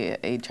definitely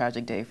a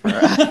tragic day for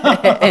us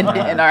in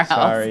our house.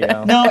 Sorry,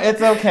 no,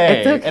 it's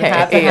okay. It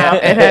had to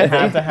happen. It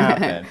had to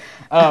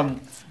happen.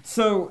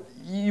 So,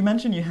 you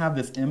mentioned you have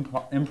this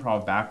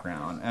improv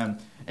background,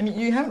 and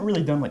you haven't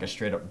really done like a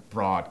straight up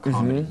broad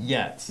comedy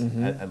yet.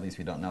 At least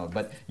we don't know.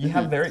 But you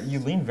have you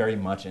lean very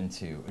much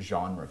into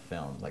genre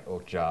films, like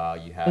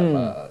Okja. You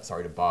have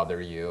Sorry to Bother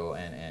You,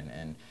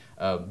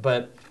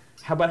 but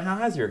how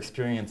has your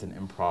experience in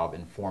improv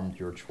informed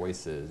your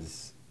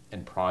choices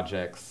in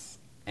projects,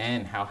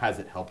 and how has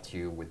it helped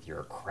you with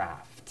your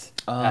craft?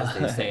 As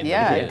they say in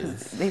the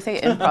because they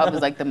say improv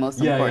is like the most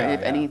important.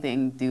 If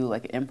anything, do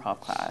like an improv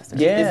class. Is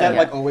that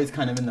like always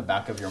kind of in the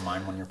back of your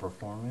mind when you're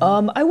performing?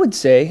 I would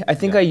say. I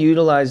think I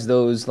utilized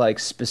those like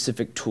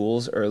specific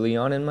tools early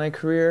on in my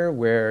career,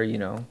 where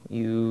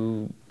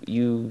you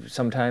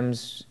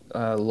sometimes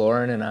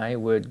Lauren and I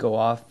would go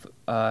off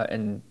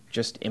and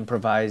just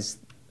improvise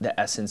the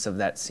essence of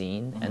that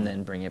scene and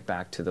then bring it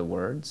back to the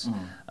words,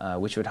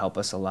 which would help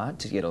us a lot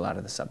to get a lot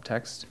of the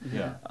subtext.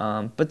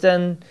 But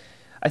then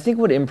I think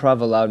what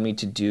improv allowed me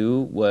to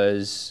do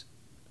was,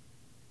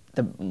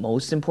 the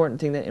most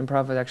important thing that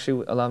improv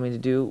actually allowed me to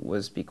do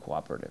was be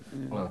cooperative.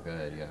 Oh,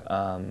 good, yeah.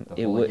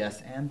 The whole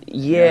yes and?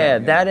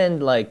 That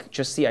and like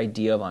just the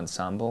idea of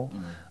ensemble.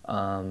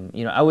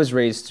 You know, I was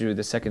raised through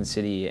the Second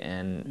City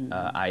and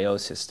IO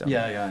system.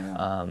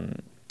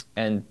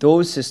 And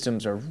those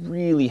systems are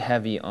really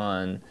heavy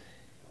on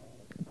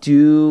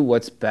do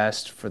what's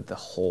best for the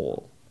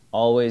whole.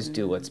 Always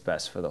do what's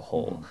best for the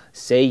whole.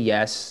 Say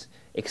yes,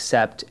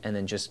 accept, and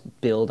then just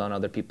build on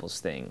other people's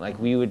thing. Like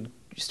we would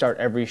start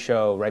every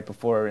show right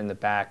before in the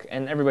back,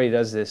 and everybody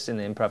does this in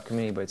the improv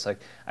community, but it's like,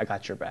 I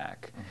got your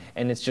back.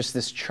 And it's just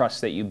this trust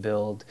that you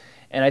build.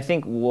 And I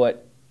think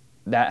what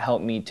that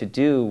helped me to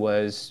do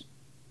was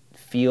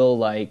feel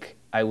like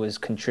I was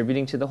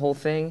contributing to the whole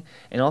thing,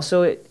 and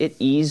also it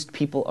eased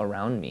people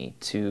around me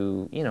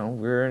to, you know,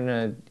 we're in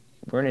an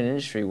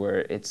industry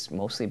where it's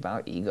mostly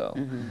about ego,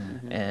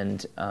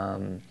 and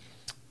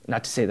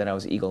not to say that I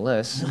was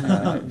egoless,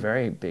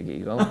 very big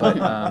ego,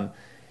 but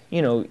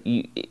you know,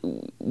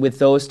 with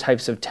those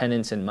types of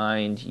tenets in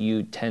mind,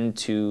 you tend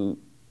to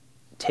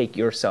take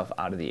yourself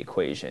out of the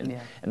equation.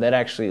 And that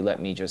actually let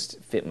me just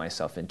fit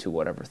myself into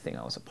whatever thing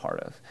I was a part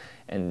of.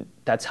 And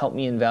that's helped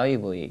me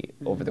invaluably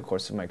over the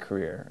course of my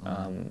career,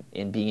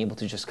 in being able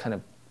to just kind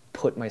of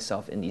put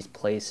myself in these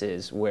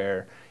places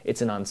where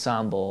it's an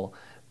ensemble.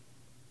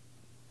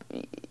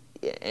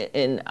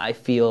 And I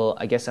feel,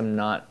 I guess I'm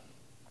not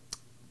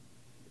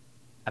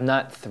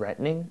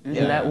threatening in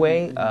that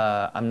way.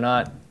 I'm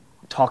not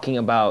talking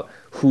about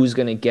who's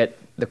going to get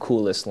the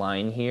coolest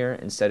line here.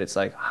 Instead, it's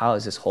like, how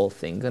is this whole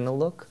thing going to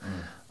look?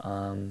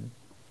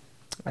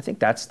 I think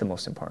that's the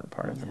most important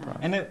part of the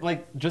project. And it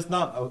like just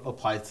not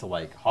applies to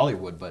like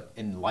Hollywood, but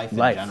in life in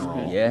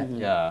general.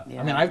 Yeah.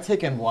 I mean, I've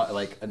taken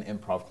like an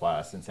improv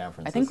class in San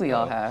Francisco. I think we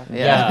all have.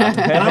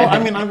 And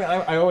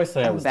I always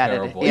say I was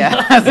terrible.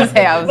 I was gonna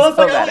say I was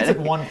so bad at it. I only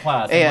took one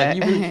class. Like,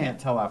 you really can't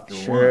tell after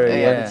one.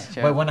 That's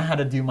true. But when I had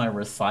to do my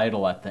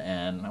recital at the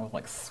end, I was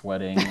like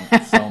sweating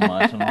so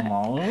much, and I'm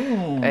all.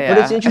 But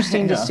it's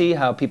interesting to see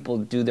how people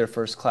do their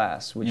first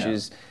class, which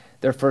is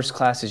their first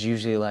class is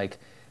usually like,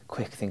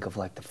 quick, think of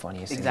like the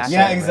funniest thing.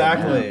 Yeah,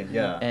 exactly.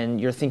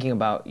 And you're thinking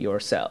about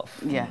yourself.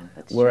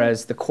 That's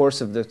Whereas the course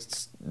of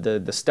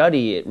the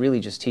study, it really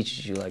just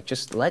teaches you like,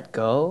 just let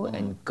go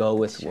and go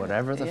with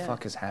whatever the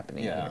fuck is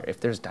happening here. If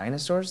there's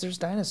dinosaurs, there's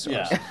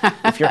dinosaurs.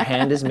 If your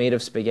hand is made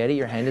of spaghetti,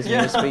 your hand is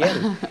made of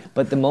spaghetti.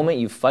 But the moment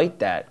you fight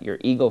that, your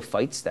ego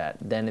fights that,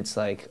 then it's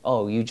like,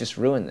 oh, you just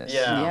ruined this.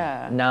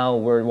 Now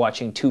we're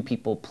watching two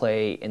people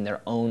play in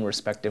their own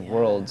respective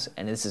worlds,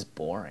 and this is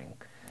boring.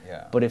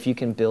 But if you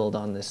can build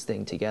on this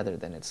thing together,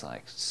 then it's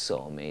like so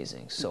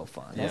amazing, so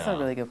fun. That's a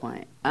really good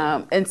point.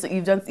 And so you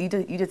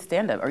did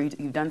stand up, or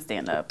you've done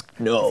stand up?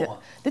 No.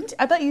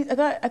 I thought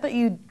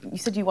you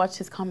said you watched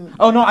his comedy.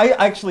 Oh no, I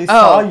actually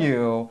saw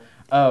you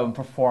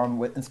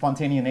perform in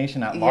Spontaneous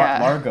Nation at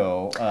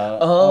Largo.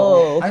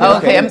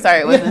 Okay. I'm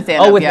sorry. It wasn't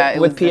stand up.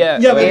 With Pierre.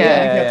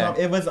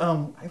 It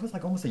was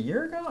like almost a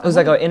year ago. It was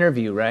like an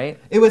interview, right?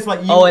 It was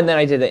like you. Oh, and then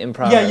I did the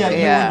improv. You were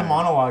the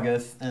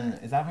monologuist, and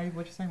is that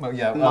what you're saying? Oh,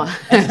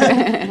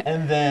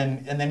 and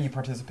then you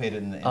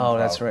participated in the improv. Oh,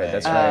 that's right.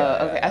 That's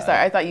right. Okay. I'm sorry.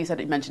 I thought you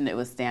mentioned it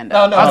was stand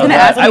up. No, I was going to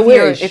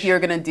ask if you were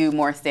going to do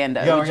more stand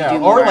up. Would you do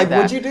more of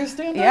that? Would you do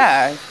stand up?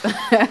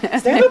 Yeah.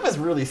 Stand up is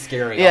really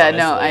scary. Yeah,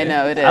 no, I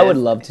know it is. I would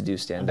love to do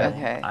stand up.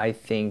 Okay. I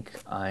think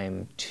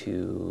I'm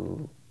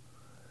too.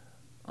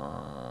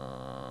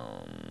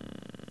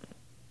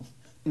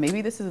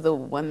 Maybe this is the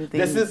one thing.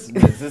 This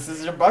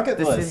is your bucket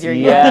list. This is your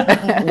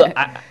Look,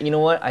 you know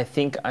what? I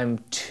think I'm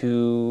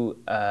too.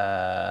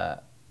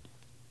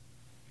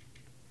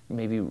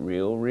 Maybe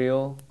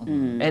real.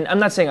 And I'm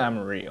not saying I'm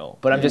real,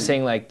 but I'm just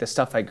saying like the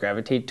stuff I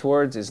gravitate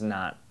towards is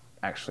not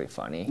actually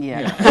funny.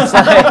 It's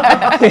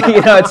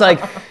like, it's like,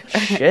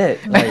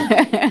 shit,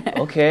 like,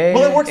 okay.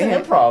 Well, it works in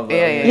improv, though.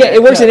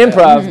 It works in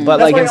improv, but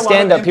like in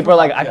stand-up, people are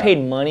like, I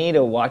paid money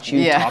to watch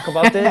you talk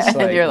about this.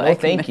 Like, you're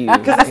like, thank you.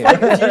 Because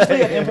it's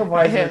usually an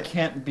improviser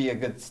can't be a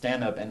good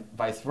stand-up and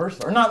vice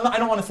versa. Or not, I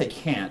don't want to say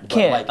can't,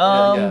 but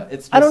like,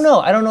 it's just, I don't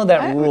know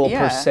that rule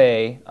per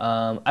se.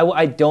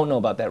 I don't know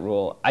about that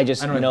rule. I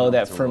just know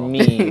that for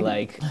me,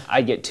 like,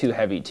 I get too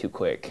heavy too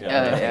quick.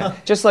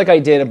 Just like I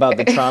did about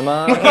the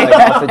trauma, like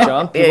off the jump.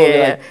 People will be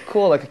like,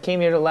 cool, like I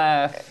came here to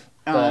laugh.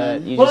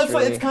 But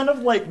it's kind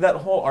of like that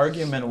whole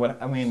argument.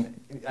 I mean,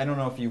 I don't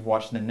know if you've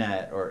watched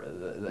Nanette or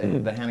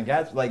the Hannah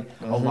Gadsby. Like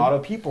a lot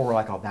of people were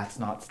like, "Oh, that's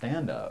not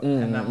stand-up,"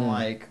 and I'm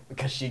like,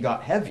 because she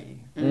got heavy,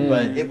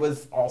 but it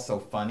was also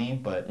funny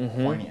but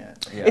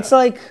poignant. It's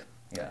like,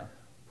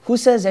 who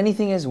says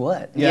anything is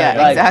what?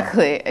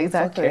 Exactly.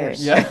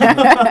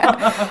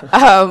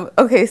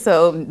 Okay,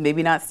 so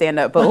maybe not stand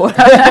up, but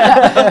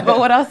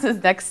what else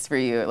is next for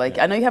you? Like,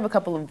 I know you have a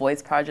couple of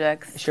voice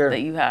projects that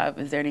you have.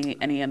 Is there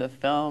any other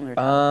film?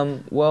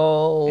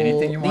 Well,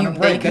 anything you want to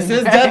break? This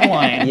is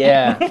deadline.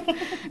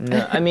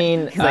 No, I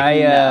mean, you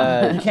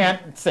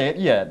can't say it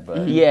yet, but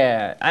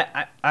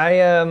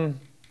I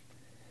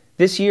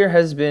this year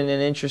has been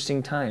an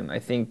interesting time. I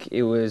think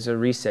it was a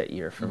reset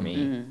year for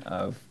me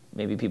of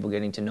maybe people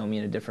getting to know me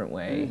in a different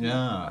way,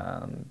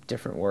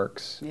 different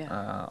works.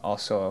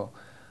 Also,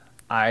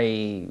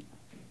 I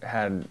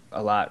had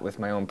a lot with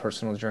my own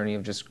personal journey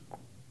of just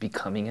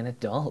becoming an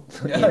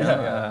adult,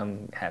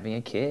 having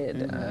a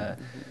kid.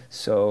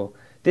 So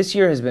this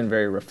year has been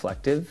very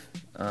reflective.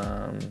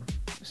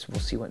 So we'll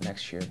see what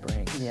next year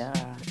brings.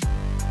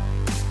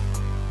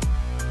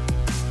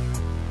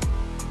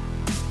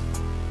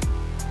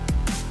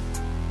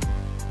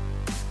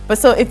 But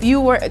so if you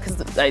were,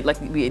 because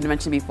like we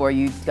mentioned before,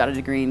 you got a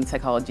degree in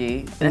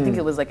psychology, and I think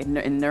it was like in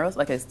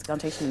like a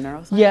connotation in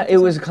neuroscience. Yeah, it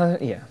was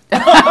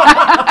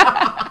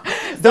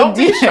Don't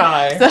be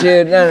shy.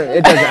 Dude, no,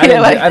 it doesn't.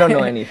 I don't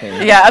know anything.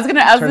 I was gonna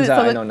ask. Turns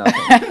out I know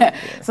nothing.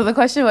 So the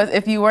question was,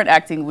 if you weren't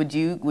acting, would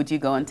you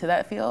go into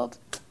that field?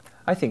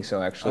 I think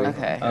so, actually.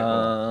 Okay.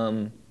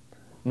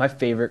 My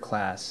favorite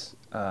class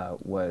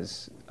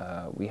was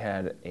we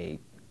had a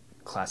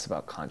class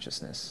about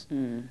consciousness.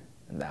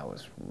 and that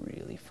was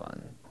really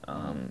fun.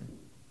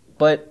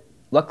 But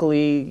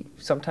luckily,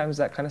 sometimes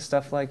that kind of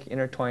stuff like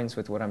intertwines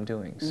with what I'm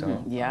doing.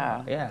 So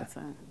yeah,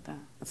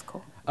 that's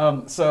cool.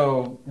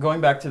 So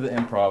going back to the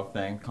improv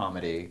thing,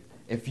 comedy,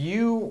 if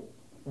a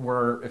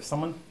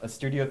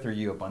studio threw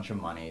you a bunch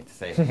of money to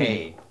say,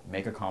 hey,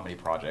 make a comedy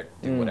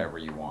project, do whatever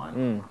you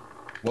want,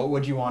 what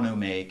would you want to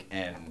make,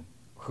 and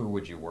who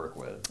would you work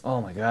with? Oh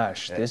my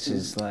gosh, this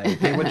is like...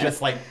 They would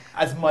just like,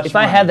 as much If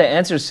money. I had the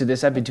answers to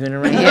this, I'd be doing it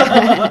right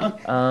now.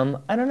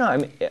 I don't know. I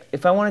mean,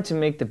 if I wanted to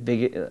make the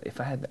biggest... If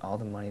I had all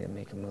the money to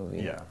make a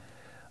movie,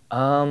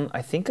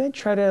 I think I'd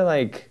try to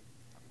like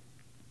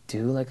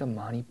do like a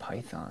Monty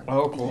Python.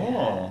 Oh, cool.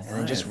 Yeah.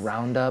 And then just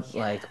round up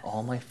like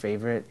all my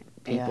favorite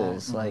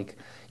peoples. Like,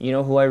 you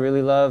know who I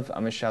really love?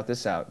 I'm going to shout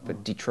this out,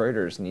 but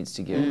Detroiters needs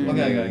to get...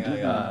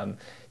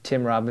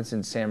 Tim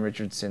Robinson, Sam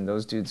Richardson,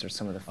 those dudes are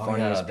some of the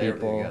funniest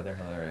people. They're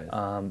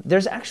hilarious.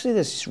 There's actually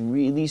this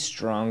really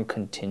strong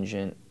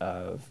contingent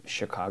of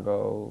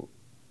Chicago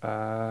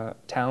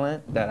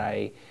talent that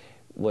I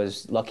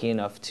was lucky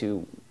enough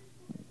to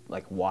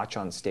like watch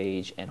on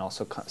stage, and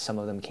also some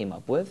of them came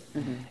up with.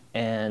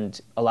 And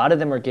a lot of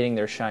them are getting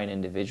their shine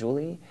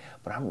individually,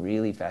 but I'm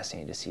really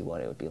fascinated to see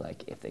what it would be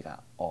like if they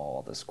got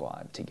all the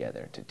squad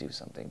together to do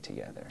something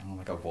together. Oh,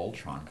 like a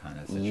Voltron kind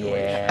of situation.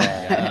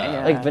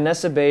 Yeah. Like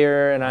Vanessa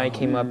Bayer and I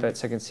came up at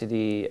Second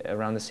City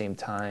around the same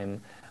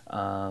time.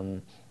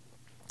 You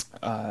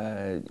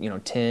know,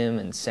 Tim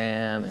and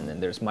Sam, and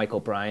then there's Michael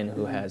Bryan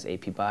who has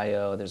AP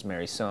Bio, there's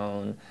Mary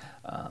Sohn,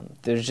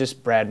 there's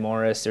just Brad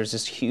Morris, there's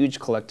this huge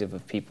collective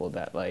of people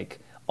that like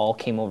all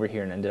came over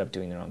here and ended up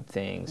doing their own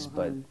things,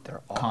 but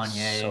they're all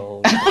Kanye.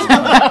 so...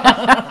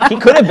 He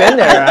could have been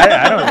there,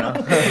 I don't know.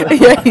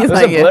 Yeah, he's it was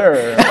like a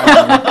blur.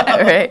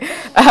 Right.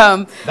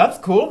 That's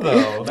cool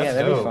though. That's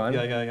that'd dope. be fun.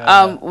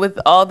 Yeah. With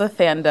all the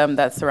fandom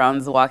that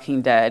surrounds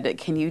Walking Dead,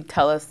 can you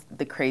tell us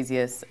the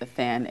craziest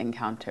fan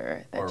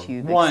encounter that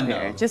you've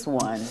experienced? Just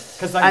one.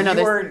 Because I know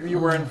you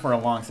were in for a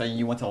long time.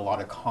 You went to a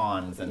lot of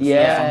cons and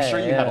stuff. So I'm sure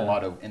you had a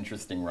lot of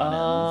interesting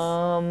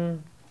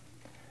run-ins.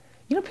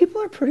 You know,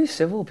 people are pretty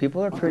civil.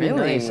 People are pretty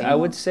nice. I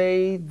would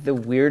say the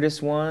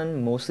weirdest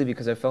one, mostly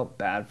because I felt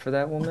bad for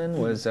that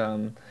woman, was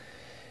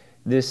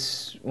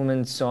this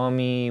woman saw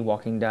me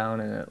walking down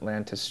an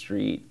Atlanta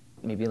street,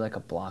 maybe like a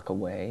block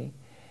away,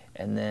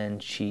 and then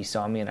she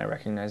saw me and I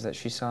recognized that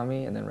she saw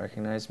me and then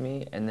recognized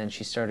me, and then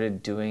she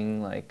started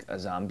doing like a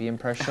zombie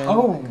impression.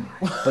 Oh.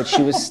 But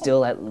she was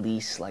still at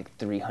least like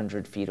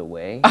 300 feet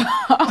away.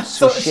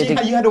 So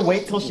you had to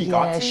wait till she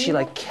got to you? Yeah, she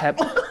like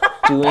kept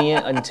doing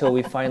it until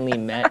we finally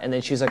met, and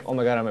then she's like, oh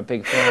my god, I'm a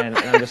big fan, and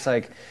I'm just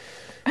like,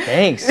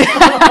 thanks.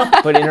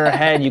 But in her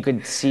head you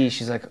could see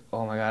she's like,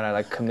 oh my god, I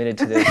like committed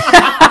to this,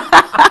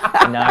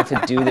 and now I have to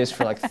do this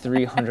for like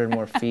 300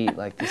 more feet,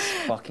 like this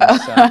fucking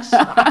sucks.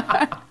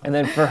 And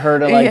then for her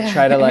to like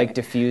try to like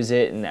diffuse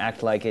it and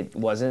act like it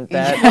wasn't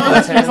that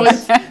intense.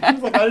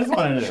 She's like, I just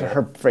wanted to...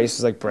 Her face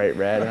was like bright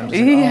red, and I'm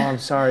just like, oh, I'm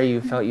sorry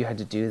you felt you had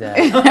to do that.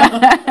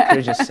 Could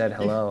have just said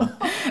hello.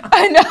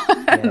 I know.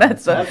 Yeah,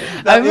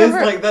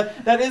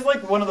 that is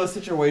like one of those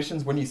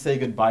situations when you say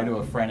goodbye to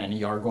a friend and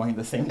you are going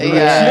the same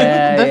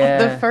direction.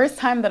 The first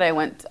time that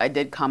I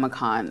did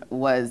Comic-Con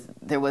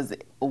there was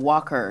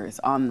walkers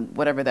on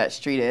whatever that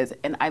street is,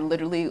 and I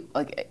literally,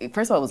 like,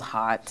 first of all, it was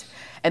hot,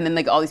 and then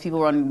like all these people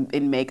were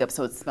in makeup,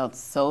 so it smelled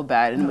so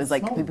bad, and it was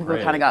like people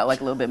kind of got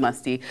like a little bit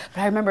musty.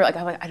 But I remember like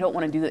I don't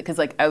want to do that because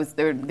like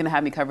they were gonna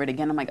have me cover it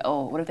again. I'm like,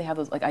 oh, what if they have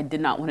those? Like I did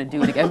not want to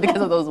do it again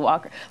because of those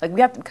walkers. Like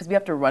we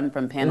have to run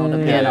from panel to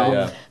panel.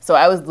 Yeah. So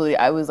I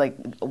was like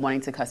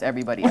wanting to cuss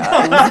everybody out.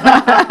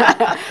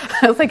 I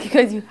was like,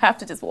 because you have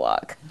to just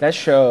walk. That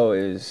show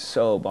is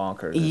so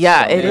bonkers.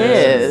 Yeah, it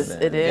is.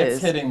 It is.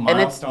 It's hitting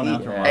milestone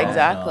after milestone.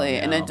 Exactly,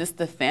 and then just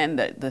the fan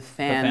that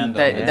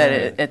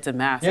it's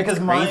amassed. Yeah, because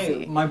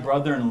my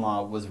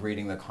brother-in-law was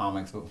reading the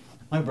comics. Before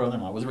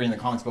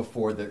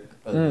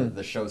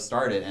the show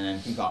started, and then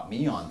he got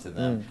me onto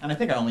them. And I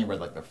think I only read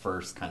like the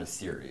first kind of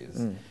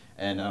series.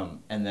 And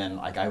then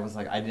like I was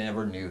like, I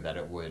never knew that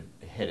it would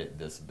hit it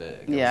this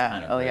big. It was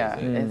kind of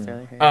crazy. It's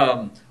really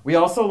crazy. We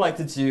also like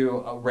to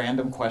do a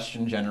random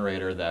question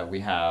generator that we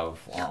have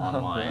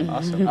online.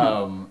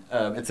 Awesome.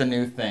 It's a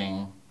new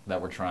thing that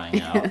we're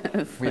trying out.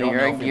 We don't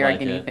know if we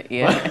like it.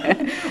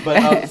 Yeah.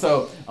 But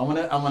so I'm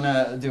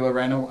gonna do a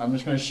random. I'm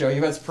just gonna show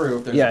you as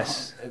proof.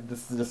 This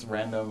is just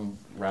random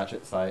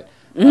ratchet site.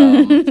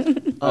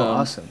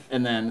 Awesome.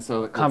 And then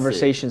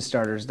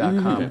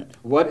conversationstarters.com. Okay.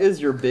 What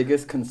is your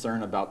biggest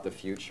concern about the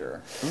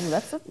future? Ooh,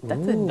 that's a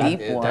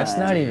deep one. That's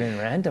not even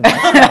random.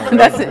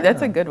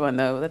 That's a good one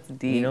though. That's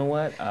deep. You know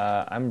what?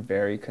 I'm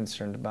very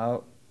concerned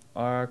about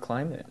our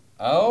climate.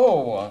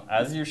 Oh,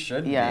 as you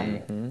should be.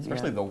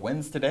 Especially the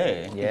winds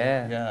today.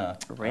 Yeah.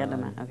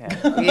 Random. Okay.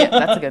 Yeah,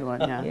 that's a good one.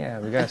 Yeah. Yeah,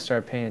 we gotta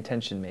start paying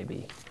attention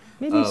maybe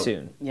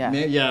soon. Yeah.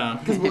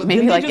 Yeah.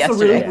 Maybe like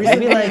yesterday.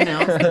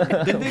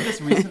 Didn't they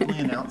just recently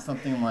announce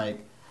something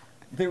like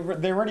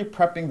they're already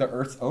prepping the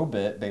Earth's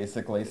orbit,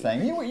 basically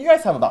saying you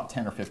guys have about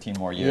 10 or 15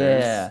 more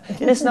years. Yeah,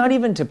 and it's not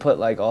even to put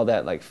like all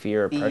that like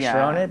fear or pressure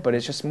on it, but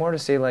it's just more to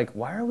say like,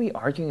 why are we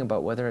arguing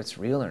about whether it's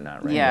real or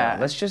not right now?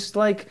 Let's just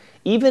like,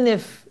 even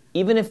if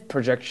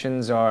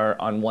projections are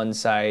on one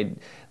side,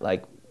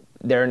 like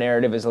their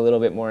narrative is a little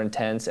bit more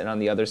intense, and on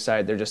the other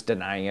side they're just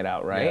denying it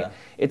outright.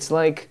 It's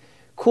like,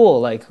 cool,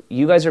 like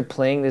you guys are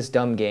playing this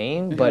dumb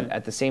game, but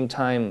at the same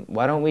time,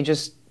 why don't we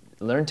just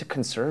learn to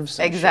conserve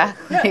some shit? Yeah,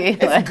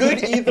 it's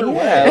good either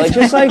way. Like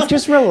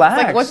just relax.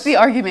 It's like, what's the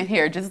argument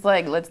here? Just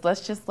like let's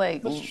just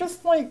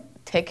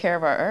take care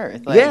of our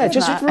Earth. Like,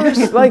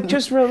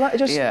 just relax.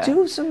 Just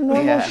do some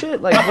normal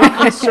shit. Like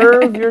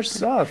conserve your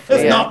stuff.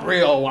 It's not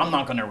real. I'm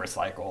not gonna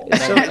recycle.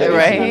 It's okay,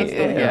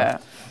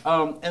 right?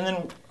 And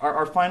then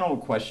our final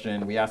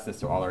question, we asked this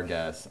to all our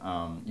guests.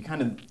 You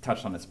kind of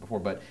touched on this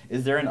before, but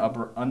is there an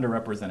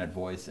underrepresented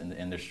voice in the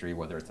industry,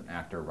 whether it's an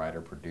actor,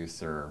 writer,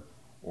 producer,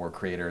 or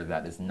creator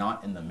that is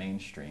not in the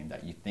mainstream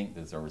that you think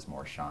deserves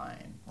more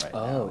shine right now?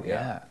 Oh,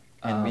 yeah.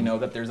 And we know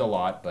that there's a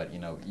lot, but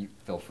you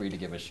feel free to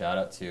give a shout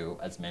out to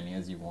as many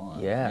as you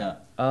want.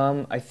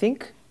 I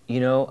think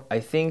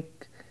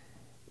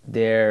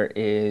there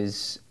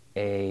is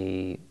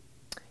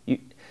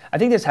I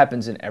think this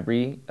happens in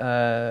every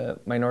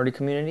minority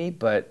community,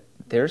 but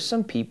there's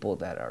some people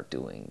that are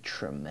doing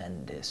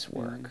tremendous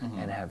work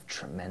and have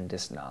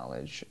tremendous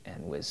knowledge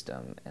and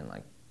wisdom and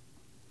like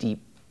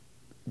deep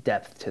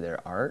depth to their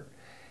art,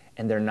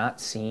 and they're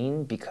not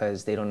seen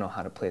because they don't know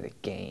how to play the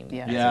game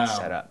as it's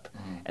set up.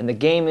 And the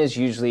game is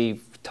usually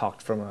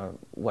talked from a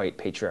white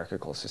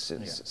patriarchal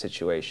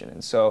situation,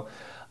 and so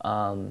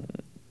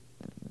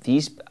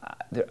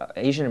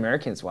Asian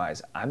Americans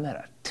wise, I've met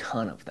a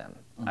ton of them.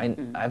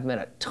 I've met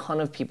a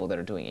ton of people that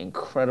are doing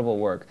incredible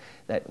work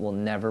that will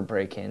never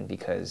break in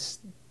because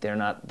they're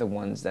not the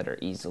ones that are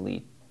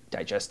easily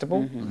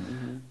digestible.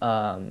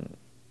 But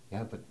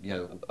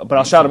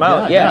I'll shout them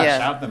out.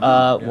 Shout them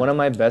out. One of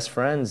my best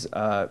friends,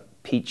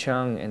 Pete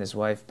Chung, and his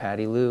wife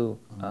Patty Liu.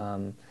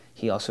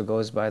 He also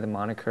goes by the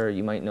moniker.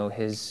 You might know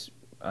his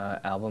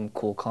album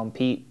 "Cool Calm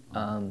Pete."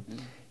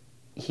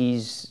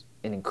 He's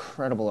an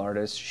incredible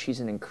artist. She's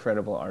an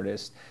incredible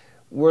artist.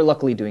 We're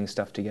luckily doing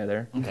stuff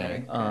together.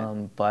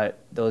 But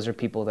those are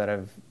people that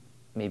have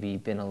maybe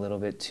been a little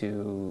bit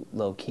too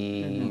low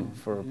key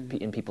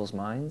in people's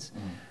minds.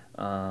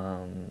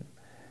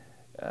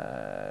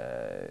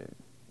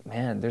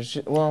 Man, there's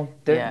just,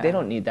 they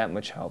don't need that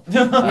much help.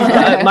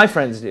 My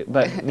friends do,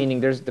 but meaning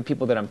there's the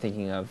people that I'm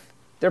thinking of,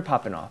 they're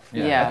popping off.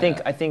 I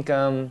think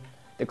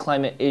the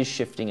climate is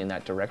shifting in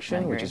that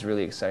direction, which is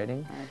really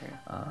exciting.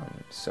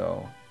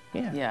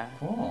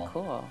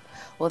 Cool.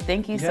 Well,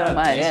 thank you so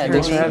much for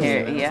being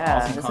here.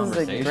 This was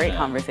a great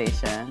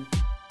conversation.